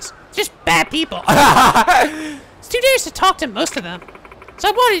boys. Just bad people. It's too dangerous to talk to most of them.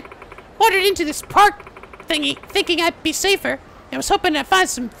 So I wandered into this park thingy, thinking I'd be safer, and was hoping I'd find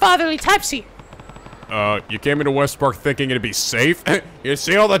some fatherly types here. You came into West Park thinking it'd be safe? You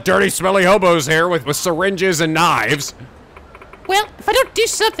see all the dirty, smelly hobos here with syringes and knives? Well, if I don't do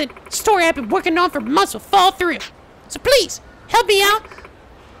something, the story I've been working on for months will fall through. So please, help me out.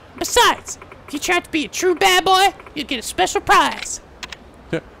 Besides, if you try to be a true bad boy, you'll get a special prize.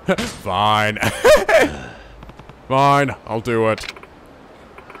 Fine. Fine, I'll do it.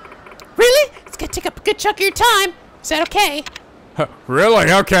 Really? It's gonna take up a good chunk of your time. Is that okay?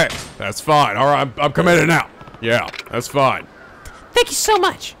 Really? Okay, that's fine. All right, I'm committed now. Yeah, that's fine. Thank you so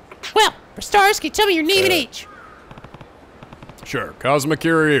much. Well, for stars, can you tell me your name and age? Sure, Kazuma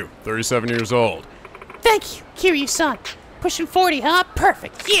Kiryu, 37 years old. Thank you, Kiryu-san. Pushing 40, huh?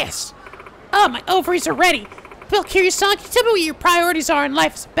 Perfect, yes. Oh, my ovaries are ready. Well, Kiryu-san, can you tell me what your priorities are in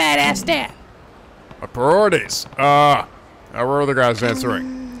life as a badass dad? My priorities? How were other guys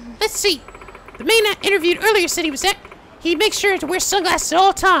answering? Let's see. The man I interviewed earlier said he makes sure to wear sunglasses at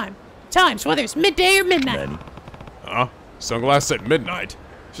all times, whether it's midday or midnight. Huh? Sunglasses at midnight?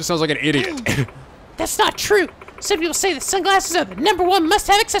 Just sounds like an idiot. That's not true. Some people say that sunglasses are the #1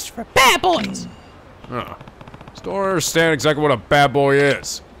 must-have accessory for bad boys. Huh. Still don't understand exactly what a bad boy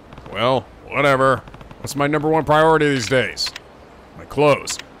is. Well, whatever. What's my #1 priority these days? My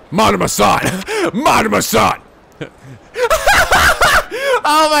clothes. Madama-san! Madama-san!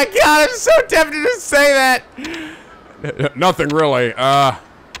 Oh my god, I'm so tempted to say that. Nothing really.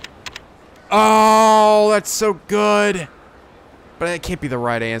 Oh, that's so good. But that can't be the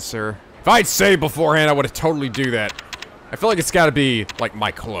right answer. If I'd saved beforehand, I would have totally do that. I feel like it's got to be, like, my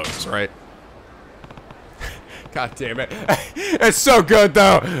clothes, right? God damn it. It's so good,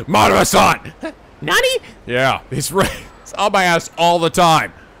 though. Madama-san! Nani? Yeah, he's right. It's on my ass all the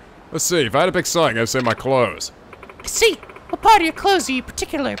time. Let's see, if I had to pick something, I'd say my clothes. I see. What part of your clothes are you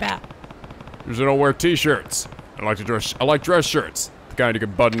particular about? Usually don't wear t-shirts. I like dress shirts, the kind you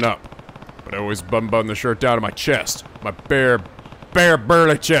can button up. But I always button the shirt down to my chest. My bare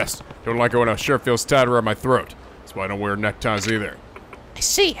burly chest. Don't like it when a shirt feels tight around my throat. That's why I don't wear neckties either. I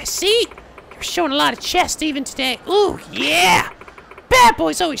see. You're showing a lot of chest even today. Ooh, yeah. Bad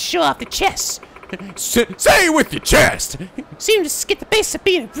boys always show off the chest. Say it with your chest! Seem to get the base of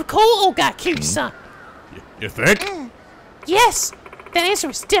being a cool old guy, Kiryu-san. You think? Yes! That answer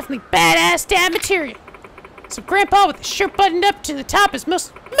was definitely badass dad material. So Grandpa with the shirt buttoned up to the top is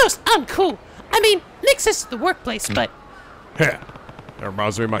most uncool. I mean, makes sense at the workplace, but... Yeah, that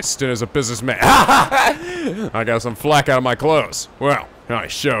reminds me of my stint as a businessman. I got some flack out of my clothes. Well, I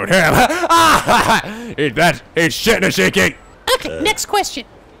showed him. Eat that. Eat shit, Nishiki. Okay, next question.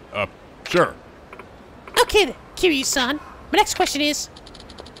 Sure. Okay then, Kiryu-san. My next question is...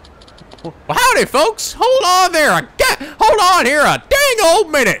 Well, howdy, folks. Hold on there. Hold on here a dang old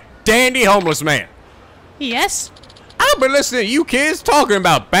minute, dandy homeless man. Yes? I've been listening to you kids talking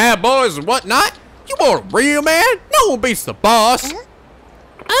about bad boys and whatnot. You want a real man? No one beats the boss.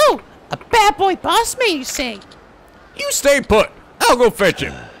 Oh, a bad boy boss man, you say? You stay put. I'll go fetch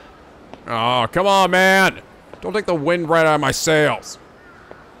him. Oh, come on, man. Don't take the wind right out of my sails.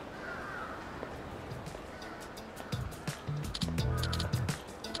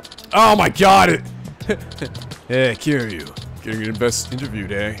 Oh my god! Hey, Kiryu. Getting your best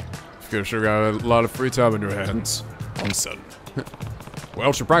interviewed, eh? You could've sure got a lot of free time on your hands. All of a sudden.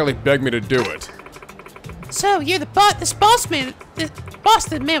 Well, she practically begged me to do it. So, you're the boss man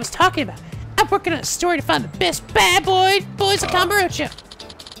the man was talking about. I'm working on a story to find the best bad boys of Kamurocho.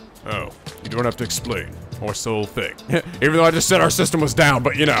 Oh, you don't have to explain. Or the whole thing. Even though I just said our system was down,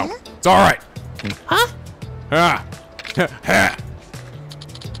 but you know, it's alright. Huh? Ha!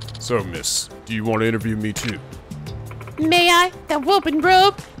 So, miss, do you want to interview me too? May I? That whooping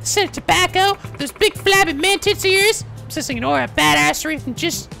robe, the scent of tobacco, those big flabby man tits of yours? I'm sensing an aura of badassery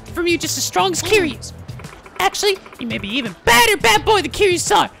from you just as strong as Kiryu's. Actually, you may be even badder bad boy than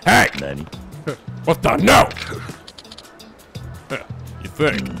Kiryu's-san. Hey! Nani? What the? No! You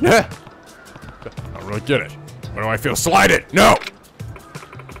think? I don't really get it. Why do I feel slighted? No!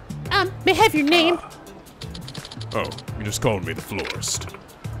 May I have your name? Oh, you just called me the florist.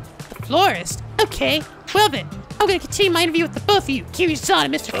 Florist? Okay. Well then, I'm gonna continue my interview with the both of you, Kiryu-san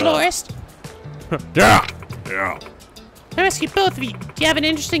and Mr. Florist. Yeah. I'll ask you both of you, do you have an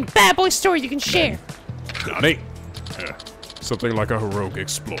interesting bad boy story you can share? Nani? Something like a heroic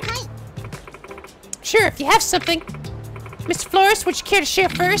exploit. Sure, if you have something. Mr. Florist, would you care to share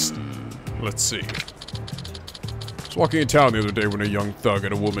first? Let's see. I was walking in town the other day when a young thug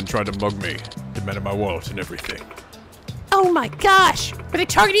and a woman tried to mug me, demanded my wallet and everything. Oh my gosh! Were they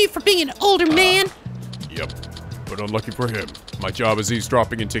targeting you for being an older man? Yep. But unlucky for him, my job is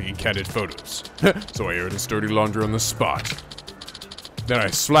eavesdropping and taking candid photos. So I aired his dirty laundry on the spot. Then I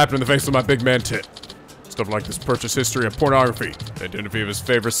slapped him in the face with my big man tit. Stuff like this purchase history of pornography, the identity of his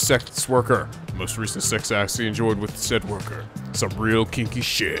favorite sex worker, the most recent sex acts he enjoyed with said worker. Some real kinky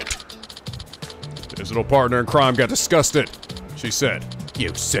shit. His little partner in crime got disgusted. She said,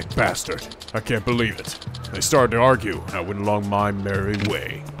 "You sick bastard. I can't believe it." They started to argue, and I went along my merry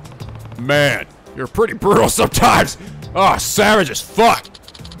way. Man, you're pretty brutal sometimes. Ah, savage as fuck.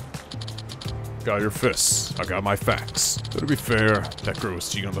 Got your fists. I got my facts. But to be fair, that girl was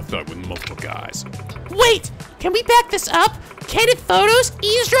cheating on the thug with multiple guys. Wait! Can we back this up? Candid photos?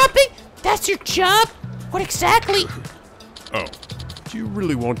 Eavesdropping? That's your job? What exactly? Oh, do you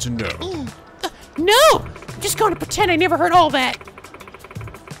really want to know? No! I'm just going to pretend I never heard all that.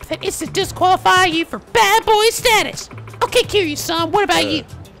 That is to disqualify you for bad boy status. Okay, Kiryu-san, what about you?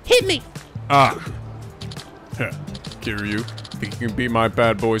 Hit me! Kiryu, think you can beat my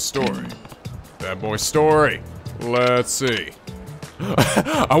bad boy story? Bad boy story. Let's see.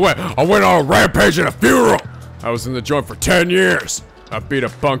 I went on a rampage at a funeral. I was in the joint for 10 years. I beat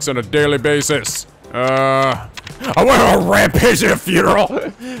up punks on a daily basis. I went on a rampage at a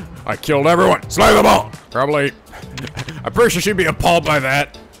funeral. I killed everyone, slayed them all. Probably, I'm pretty sure she'd be appalled by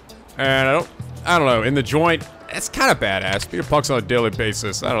that. And I don't know, in the joint, it's kind of badass. Beat up punks on a daily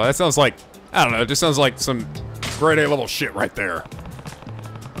basis. I don't know, that sounds like, I don't know, it just sounds like some grade A level shit right there.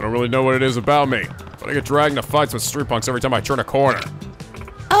 I don't really know what it is about me, but I get dragged into fights with street punks every time I turn a corner.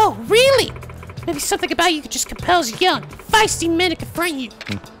 Oh, really? Maybe something about you just compels young, feisty men to confront you.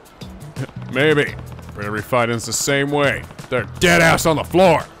 Maybe, but every fight ends the same way. They're dead ass on the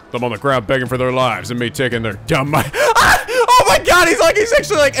floor. Them on the ground begging for their lives, and me taking their dumb money. Oh my god, he's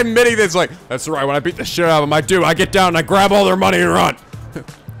actually like admitting this, like, that's right, when I beat the shit out of them, I get down and I grab all their money and run.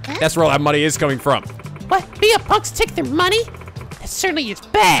 That's where all that money is coming from. What, beat up punks take their money? That certainly is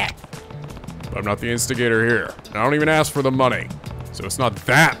bad. But I'm not the instigator here. I don't even ask for the money. So it's not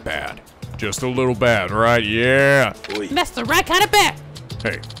that bad. Just a little bad, right? Yeah. That's the right kind of bad.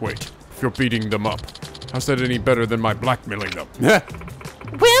 Hey, wait. If you're beating them up, how's that any better than my blackmailing them?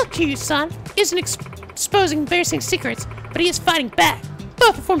 Well, Kiryu-san isn't exposing embarrassing secrets, but he is fighting back.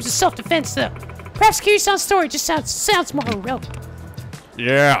 Both are forms of self-defense, though. Perhaps Kiryu-san's story just sounds more heroic.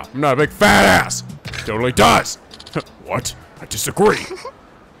 Yeah, I'm not a big fat ass. Totally does. What? I disagree.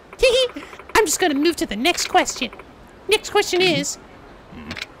 I'm just gonna move to the next question. Next question is...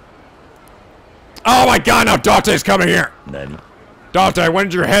 Oh my god, now Dante's coming here! Nani? Dante, when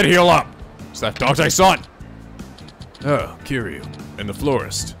did your head heal up? Is that Dante's son? Oh, Kiryu. And the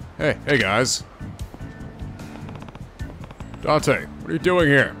florist. Hey guys. Dante, what are you doing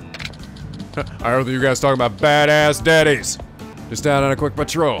here? I heard that you guys talking about badass daddies. Just out on a quick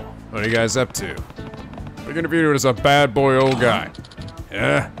patrol. What are you guys up to? Big interview as a bad boy old guy.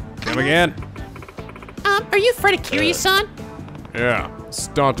 Yeah? Come again? Are you afraid of Kiryu-san? Yeah, it's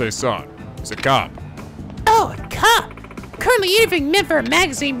Dante's son. He's a cop. Oh, a cop. Currently interviewing men for a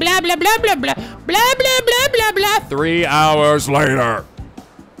magazine. Blah, blah, blah, blah, blah. Blah, blah, blah, blah, blah. 3 hours later.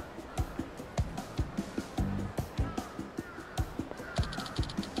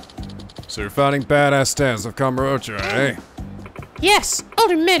 So you're fighting badass stands of Kamurocho, eh? Yes,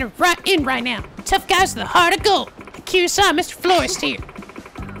 older men are right now. Tough guys with a heart of gold. Like Kiryu-san, Mr. Florist here.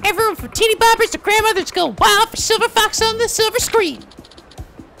 Everyone from teeny boppers to grandmothers go wild for Silver Fox on the silver screen.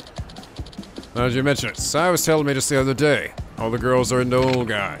 Now that you mention it, Sai was telling me just the other day, all the girls are into old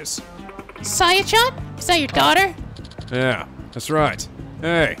guys. Saya-chan? Is that your daughter? Yeah, that's right.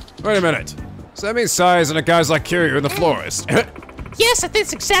 Hey, wait a minute. Does that mean Sai isn't a guys like Kiryu and the florist? Yes, I think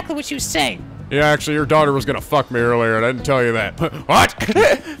that's exactly what she was saying. Yeah, actually, your daughter was gonna fuck me earlier, and I didn't tell you that. What?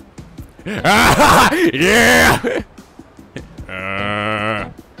 Yeah!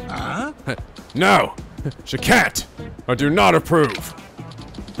 No, she can't. I do not approve.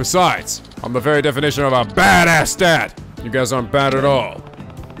 Besides, I'm the very definition of a badass dad. You guys aren't bad at all.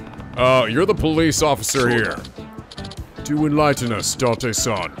 You're the police officer here. Do enlighten us,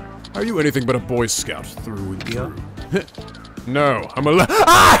 Dante-san. Are you anything but a Boy Scout through and through? No, I'm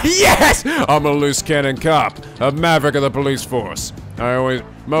yes! I'm a loose cannon cop, a maverick of the police force. I'm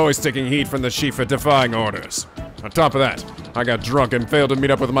always taking heat from the chief for defying orders. On top of that, I got drunk and failed to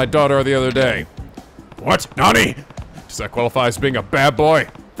meet up with my daughter the other day. What? Nani? Does that qualify as being a bad boy?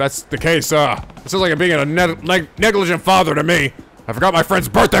 If that's the case, it sounds like I'm being a negligent father to me. I forgot my friend's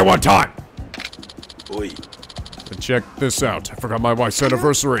birthday one time. Oi. And check this out. I forgot my wife's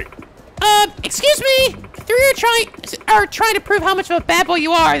anniversary. Excuse me? Three are trying to prove how much of a bad boy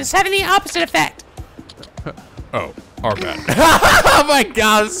you are. This is having the opposite effect. Oh, our bad. Oh my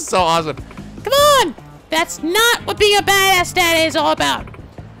god, this is so awesome. Come on! That's not what being a badass dad is all about.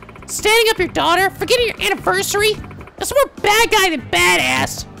 Standing up your daughter, forgetting your anniversary, that's more bad guy than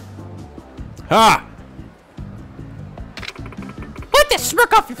badass. Ha! Wipe that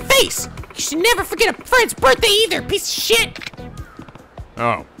smirk off your face! You should never forget a friend's birthday either, piece of shit!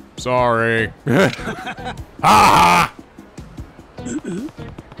 Oh, sorry. Ha!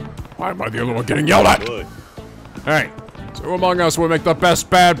 Why am I the only one getting yelled at? Hey, so who among us would make the best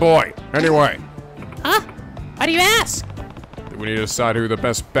bad boy? Anyway. Huh? Why do you ask? We need to decide who the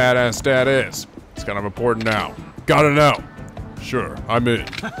best badass dad is. It's kind of important now. Gotta know. Sure, I'm in.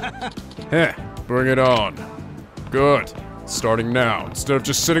 Heh, bring it on. Good. Starting now, instead of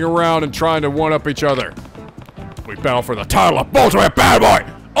just sitting around and trying to one-up each other. We battle for the title of Ultimate Bad Boy!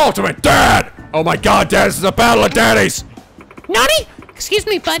 Ultimate Dad! Oh my god, Dad, this is a battle of daddies! Nani? Excuse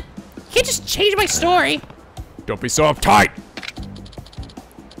me, bud. You can't just change my story. Don't be so uptight!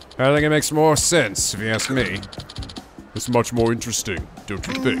 I think it makes more sense, if you ask me. It's much more interesting, don't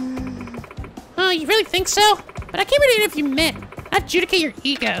you think? Oh, you really think so? But I came here to interview men, not adjudicate your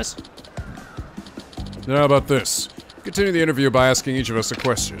egos. Now how about this? Continue the interview by asking each of us a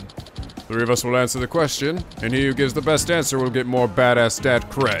question. 3 of us will answer the question, and he who gives the best answer will get more badass dad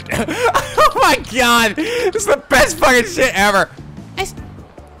cred. Oh my god! This is the best fucking shit ever!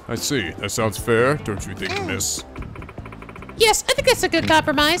 I see. That sounds fair, don't you think, miss? Yes, I think that's a good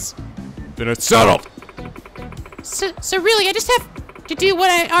compromise. Then it's settled! So really, I just have to do what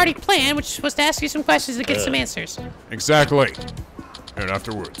I already planned, which was to ask you some questions and get some answers. Exactly. And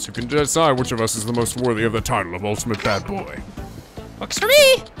afterwards, you can decide which of us is the most worthy of the title of Ultimate Bad Boy. Works for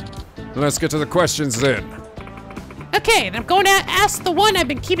me! Let's get to the questions then. Okay, then I'm going to ask the one I've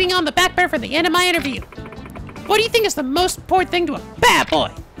been keeping on the back burner for the end of my interview. What do you think is the most important thing to a bad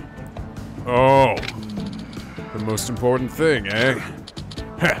boy? Oh. The most important thing, eh?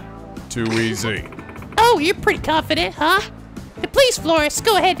 Heh. Too easy. Oh, you're pretty confident, huh? Please, Flores,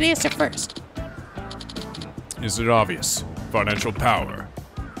 go ahead and answer first. Is it obvious? Financial power.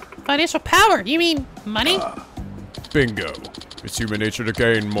 Financial power? You mean money? Bingo. It's human nature to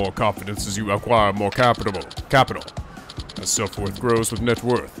gain more confidence as you acquire more capital. As self-worth grows with net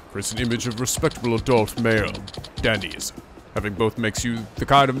worth, creates an image of respectable adult male. Dandyism. Having both makes you the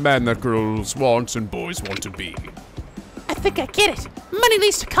kind of man that girls want and boys want to be. I think I get it. Money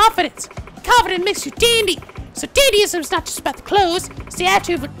leads to confidence. Confidence makes you dandy. So dandyism is not just about the clothes, it's the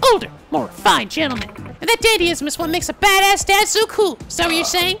attitude of an older, more refined gentleman. And that dandyism is what makes a badass dad so cool. Is that what you're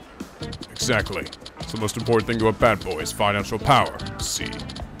saying? Exactly. So the most important thing to a bad boy is financial power. See,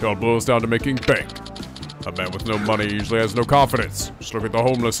 it all boils down to making bank. A man with no money usually has no confidence. Just look at the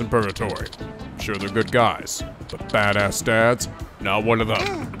homeless in purgatory. Sure, they're good guys, but badass dads, not one of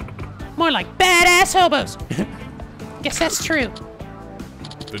them. More like badass hobos. Guess that's true.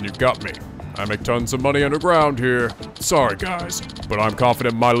 Then you got me. I make tons of money underground here. Sorry, guys, but I'm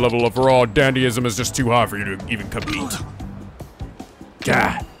confident my level of raw dandyism is just too high for you to even compete.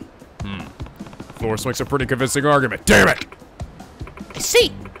 God. Flores makes a pretty convincing argument. Damn it! I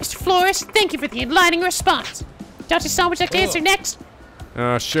see. Mr. Flores, thank you for the enlightening response. Dante-san, would you like to answer next?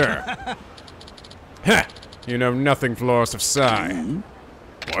 Sure. Heh. You know nothing, Flores of Psy.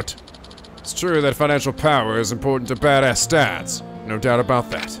 What? It's true that financial power is important to badass dads. No doubt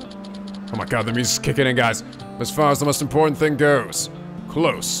about that. Oh my god, the music's kicking in, guys. As far as the most important thing goes,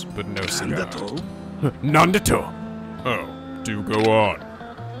 close, but no cigar. Nandato? Oh, do go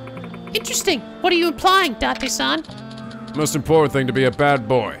on. Interesting. What are you implying, Date-san? Most important thing to be a bad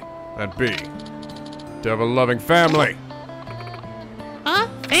boy, that'd be to have a loving family. Huh?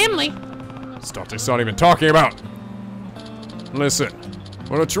 Family? What's Date-san even talking about? Listen,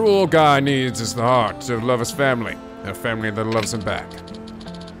 what a true old guy needs is the heart to love his family, and a family that loves him back.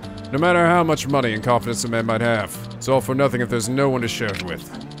 No matter how much money and confidence a man might have, it's all for nothing if there's no one to share it with.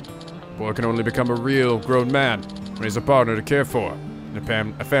 A boy can only become a real, grown man when he's a partner to care for, and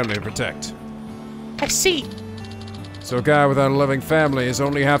a family to protect. I see. So a guy without a loving family is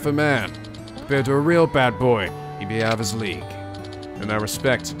only half a man. Compared to a real bad boy, he'd be out of his league. In that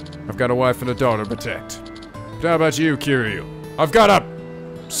respect, I've got a wife and a daughter to protect. But how about you, Kiryu? I've got a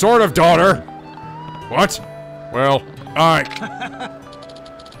sort of daughter. What? Well, alright.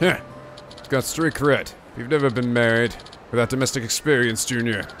 Heh. Got street cred. If you've never been married, without domestic experience,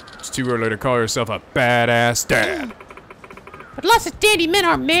 Junior, it's too early to call yourself a badass dad. But lots of dandy men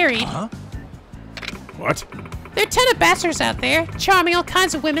aren't married. What? There are a ton of bachelors out there, charming all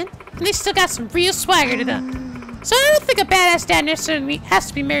kinds of women, and they still got some real swagger to them. So I don't think a badass dad necessarily has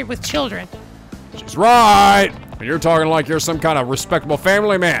to be married with children. She's right! And you're talking like you're some kind of respectable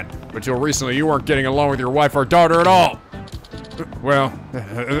family man. But until recently, you weren't getting along with your wife or daughter at all. Well,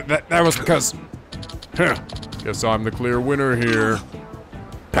 that was because... Guess I'm the clear winner here.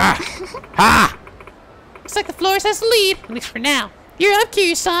 Ha! Looks like the Flores has the lead, at least for now. You're up,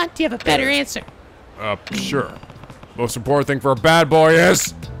 Kiryu-san. Do you have a better answer? Sure. Most important thing for a bad boy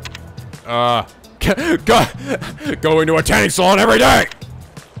is... going to a tanning salon every day!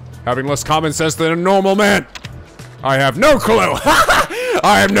 Having less common sense than a normal man. I have no clue!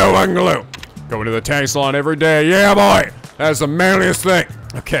 I have no fucking clue! Going to the tanning salon every day, yeah boy! That's the manliest thing!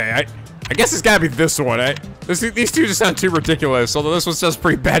 Okay, I guess it's gotta be this one, eh? These two just sound too ridiculous, although this one sounds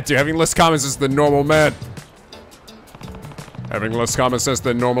pretty bad too. Having less common sense than normal men. Having less common sense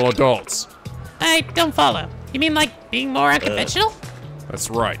than normal adults. I don't follow. You mean like being more unconventional?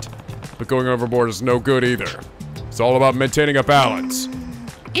 That's right. But going overboard is no good either. It's all about maintaining a balance.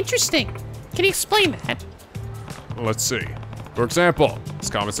 Interesting. Can you explain that? Let's see. For example,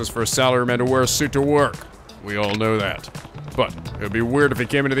 it's common sense for a salaryman to wear a suit to work. We all know that. But it would be weird if he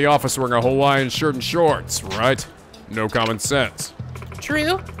came into the office wearing a Hawaiian shirt and shorts, right? No common sense.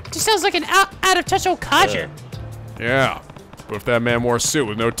 True. Just sounds like an out of touch old codger. Yeah. But if that man wore a suit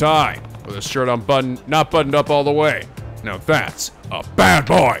with no tie, with his shirt unbuttoned, not buttoned up all the way, now that's a bad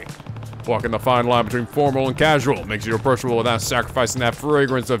boy. Walking the fine line between formal and casual makes you approachable without sacrificing that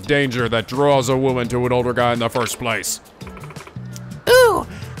fragrance of danger that draws a woman to an older guy in the first place. Ooh!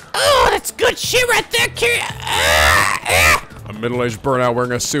 Oh, that's good shit right there, Kiryu! A middle-aged burnout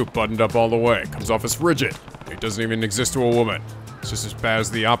wearing a suit buttoned up all the way comes off as rigid. It doesn't even exist to a woman. It's just as bad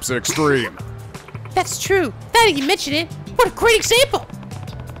as the opposite extreme. That's true. Now that you mention it, what a great example!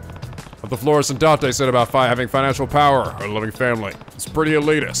 What the Flores and Date said about having financial power or a loving family, it's pretty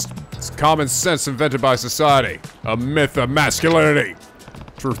elitist. It's common sense invented by society, a myth of masculinity.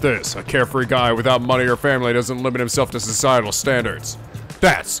 Truth is, a carefree guy without money or family doesn't limit himself to societal standards.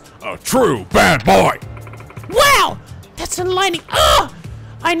 That's a true bad boy! Wow! That's enlightening. Oh!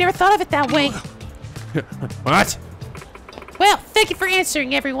 I never thought of it that way. What? Well, thank you for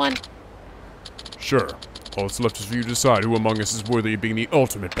answering, everyone. Sure. All that's left is for you to decide who among us is worthy of being the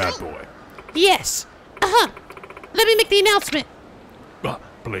ultimate bad boy. Yes. Let me make the announcement.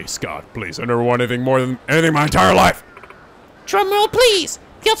 Please, God, please. I never want anything more than anything my entire life. Drum roll, please.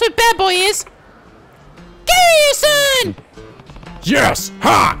 The ultimate bad boy is... Kiryu-san! Yes!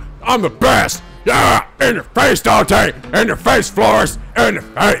 Ha! I'm the best! Yeah! In your face, Dante! In your face, Flores! In your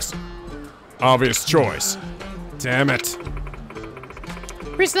face! Obvious choice. Damn it.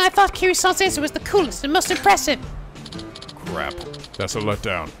 Reason I thought Kiryu-san's answer was the coolest and most impressive. Crap. That's a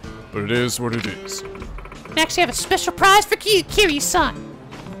letdown. But it is what it is. I actually have a special prize for Kiryu-san.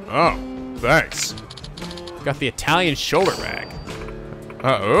 Oh, thanks. Got the Italian shoulder bag.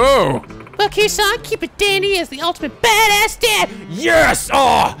 Oh! Well, Kiryu-san, keep it dandy as the ultimate badass dad. Yes!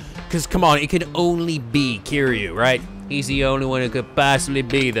 Oh! Because, come on, it could only be Kiryu, right? He's the only one who could possibly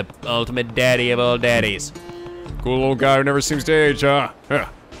be the ultimate daddy of all daddies. Cool little guy who never seems to age, huh? Huh.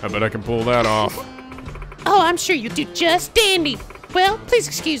 I bet I can pull that off. Oh, I'm sure you'll do just dandy. Well, please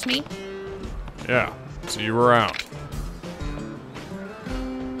excuse me. Yeah. See you around.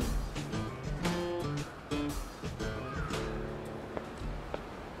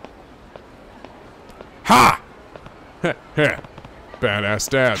 Ha! Badass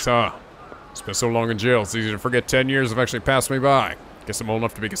dads, huh? Spent so long in jail, it's easy to forget 10 years have actually passed me by. Guess I'm old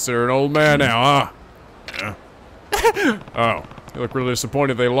enough to be considered an old man now, huh? Yeah. Oh, you look really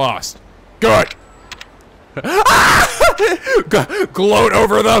disappointed they lost. Good! Gloat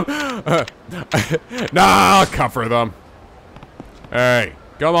over them! Nah, I'll cover them. Hey,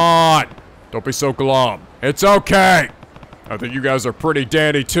 come on! Don't be so glum. It's okay! I think you guys are pretty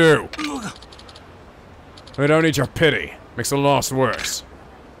dandy too. I don't need your pity. Makes the loss worse.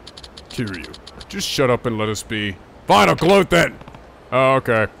 Kiryu, just shut up and let us be. Fine, I'll gloat then! Oh,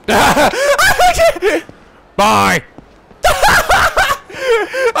 okay. Bye!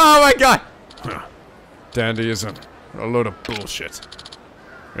 Oh my god! Dandyism. A load of bullshit.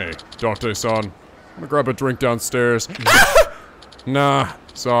 Hey, Dante-san, I'm gonna grab a drink downstairs. Nah,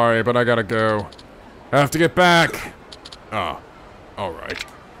 sorry, but I gotta go. Have to get back. Oh, alright.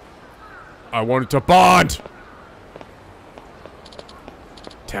 I wanted to bond!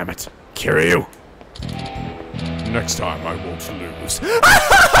 Damn it. Kiryu! Next time I won't lose.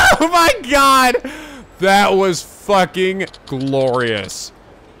 Oh my god! That was fucking glorious.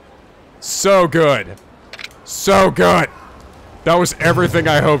 So good. So good. That was everything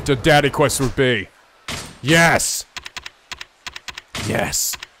I hoped a Daddy Quest would be. Yes!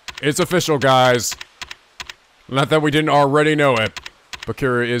 Yes. It's official, guys. Not that we didn't already know it, but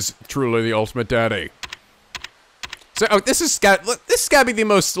Kiryu is truly the ultimate daddy. So, oh, this has gotta be the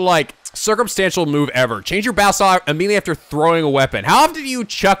most, like, circumstantial move ever. Change your battle style immediately after throwing a weapon. How often do you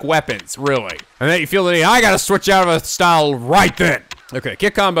chuck weapons, really? And then you feel the need, I gotta switch out of a style right then. Okay,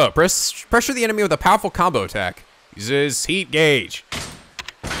 kick combo. Pressure the enemy with a powerful combo attack. Uses heat gauge.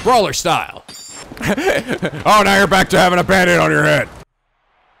 Brawler style. Oh, now you're back to having a bandit on your head.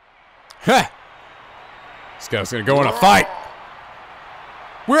 Heh. This guy's gonna go in a fight.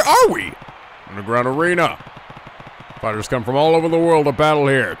 Where are we? Underground arena. Fighters come from all over the world to battle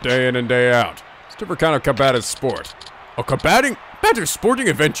here, day in and day out. It's a different kind of combative sport. A combative sporting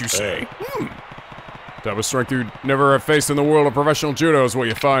event, you say? Type of strength you'd never have faced in the world of professional judo is what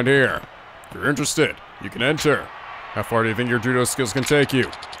you find here. If you're interested, you can enter. How far do you think your judo skills can take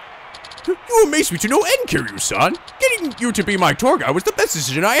you? You amaze me to no end, Kiryu-san. Getting you to be my tour guide was the best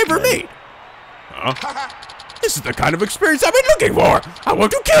decision I ever made. Huh? This is the kind of experience I've been looking for. I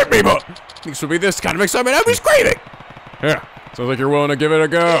want to kill people. This will be this kind of excitement I was craving. Yeah, sounds like you're willing to give it a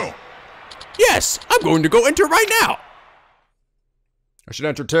go. Yes, I'm going to go enter right now. I should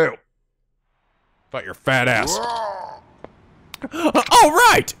enter too. Fight your fat ass. All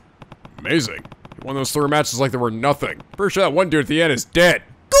right. Amazing. You won those 3 matches like they were nothing. Pretty sure that one dude at the end is dead.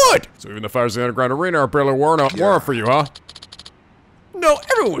 Good. So even the fighters in the underground arena are barely warrant for you, huh? No,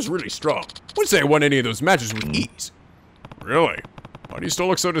 everyone was really strong. Wouldn't say I won any of those matches with ease. Really? Why do you still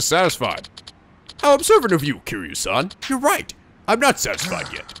look so dissatisfied? How observant of you, Kiryu-san. You're right. I'm not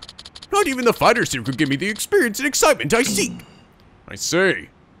satisfied yet. Not even the fighters here could give me the experience and excitement I seek. I see.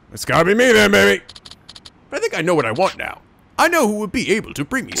 It's gotta be me then, baby. But I think I know what I want now. I know who would be able to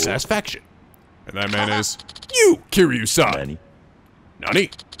bring me satisfaction. And that man is? You, Kiryu-san.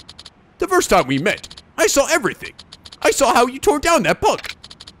 Nani? The first time we met, I saw everything. I saw how you tore down that punk.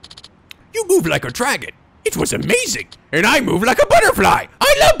 You moved like a dragon. It was amazing. And I moved like a butterfly.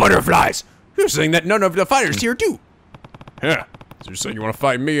 I love butterflies. You're saying that none of the fighters here do. Yeah. So you're saying you want to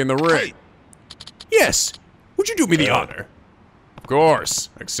fight me in the ring? Yes. Would you do me the honor? Of course.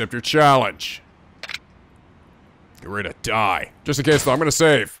 Accept your challenge. Get ready to die. Just in case, though, I'm gonna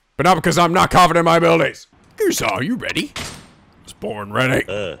save. But not because I'm not confident in my abilities. Kiryu, are you ready? I was born ready.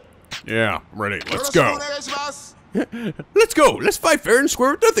 Yeah, I'm ready. Let's go. Let's go. Let's fight fair and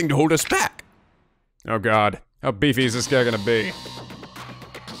square with nothing to hold us back. Oh god. How beefy is this guy gonna be?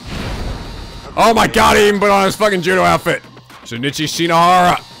 Oh my god, he even put on his fucking judo outfit. Shinichi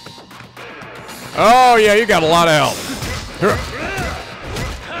Shinohara. Oh yeah, you got a lot of health.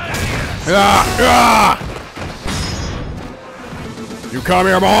 You come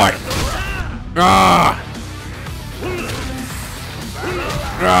here, boy. Ah.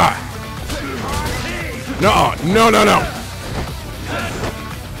 Ah. No.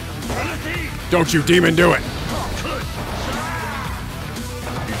 Don't you demon do it.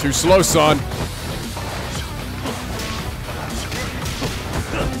 You're too slow, son.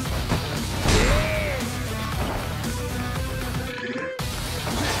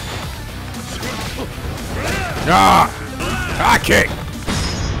 Ah, kick.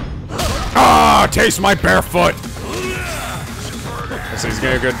 Ah, taste my barefoot. So he's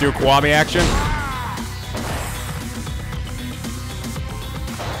gonna go do Kiwami action.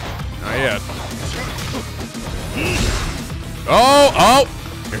 Not yet. Oh,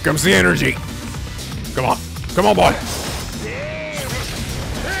 here comes the energy. Come on, boy.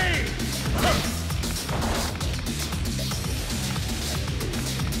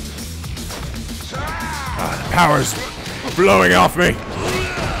 The power's blowing off me.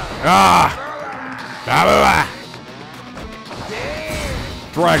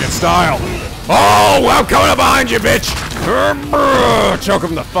 Dragon style. Oh, I'm coming up behind you, bitch. Choke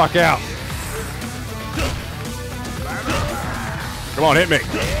him the fuck out. Come on, hit me.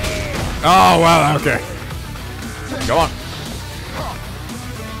 Oh, wow, okay.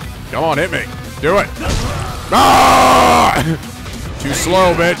 Come on, hit me. Do it. Ah! Too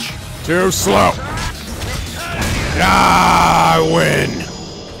slow, bitch. Too slow. Ah, I win.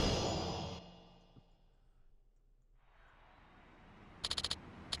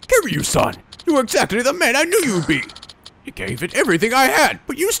 Kiryu-san, you were exactly the man I knew you would be. You gave it everything I had,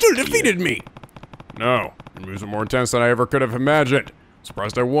 but you still defeated me. No, your moves were more intense than I ever could have imagined.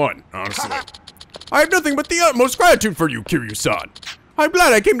 Surprised I won, honestly. I have nothing but the utmost gratitude for you, Kiryu-san. I'm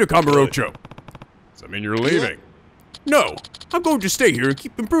glad I came to Kamurocho. Does that mean you're leaving? No, I'm going to stay here and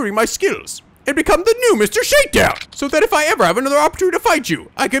keep improving my skills. And become the new Mr. Shakedown, so that if I ever have another opportunity to fight you,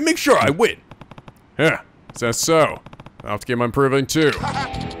 I can make sure I win. Yeah, that's so. I'll have to keep on improving too.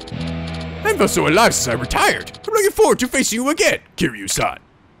 I haven't felt so alive since I retired. I'm looking forward to facing you again, Kiryu-san.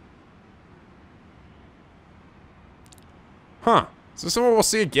 Huh. So someone we'll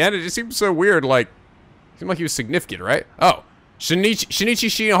see again? It just seems so weird, like, seemed like he was significant, right? Oh, Shinichi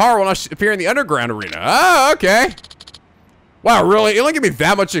Shinohara will not appear in the underground arena. Oh, okay. Wow, really? You only give me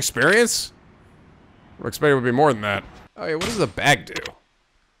that much experience? I expected it would be more than that. Oh yeah, what does the bag do?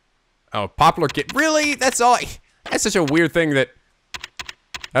 Oh, popular kit. Really? That's all that's such a weird thing that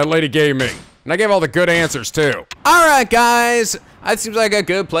lady gave me. And I gave all the good answers too. Alright guys, that seems like a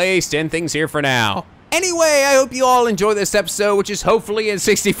good place to end things here for now. Anyway, I hope you all enjoyed this episode, which is hopefully in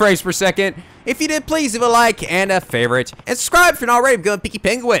 60 frames per second. If you did, please leave a like and a favorite. And subscribe if you're not already, become a Picky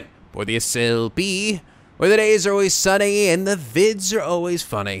Penguin. For the SLB, where the days are always sunny and the vids are always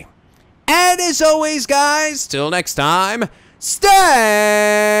funny. And as always, guys, till next time,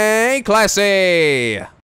 stay classy!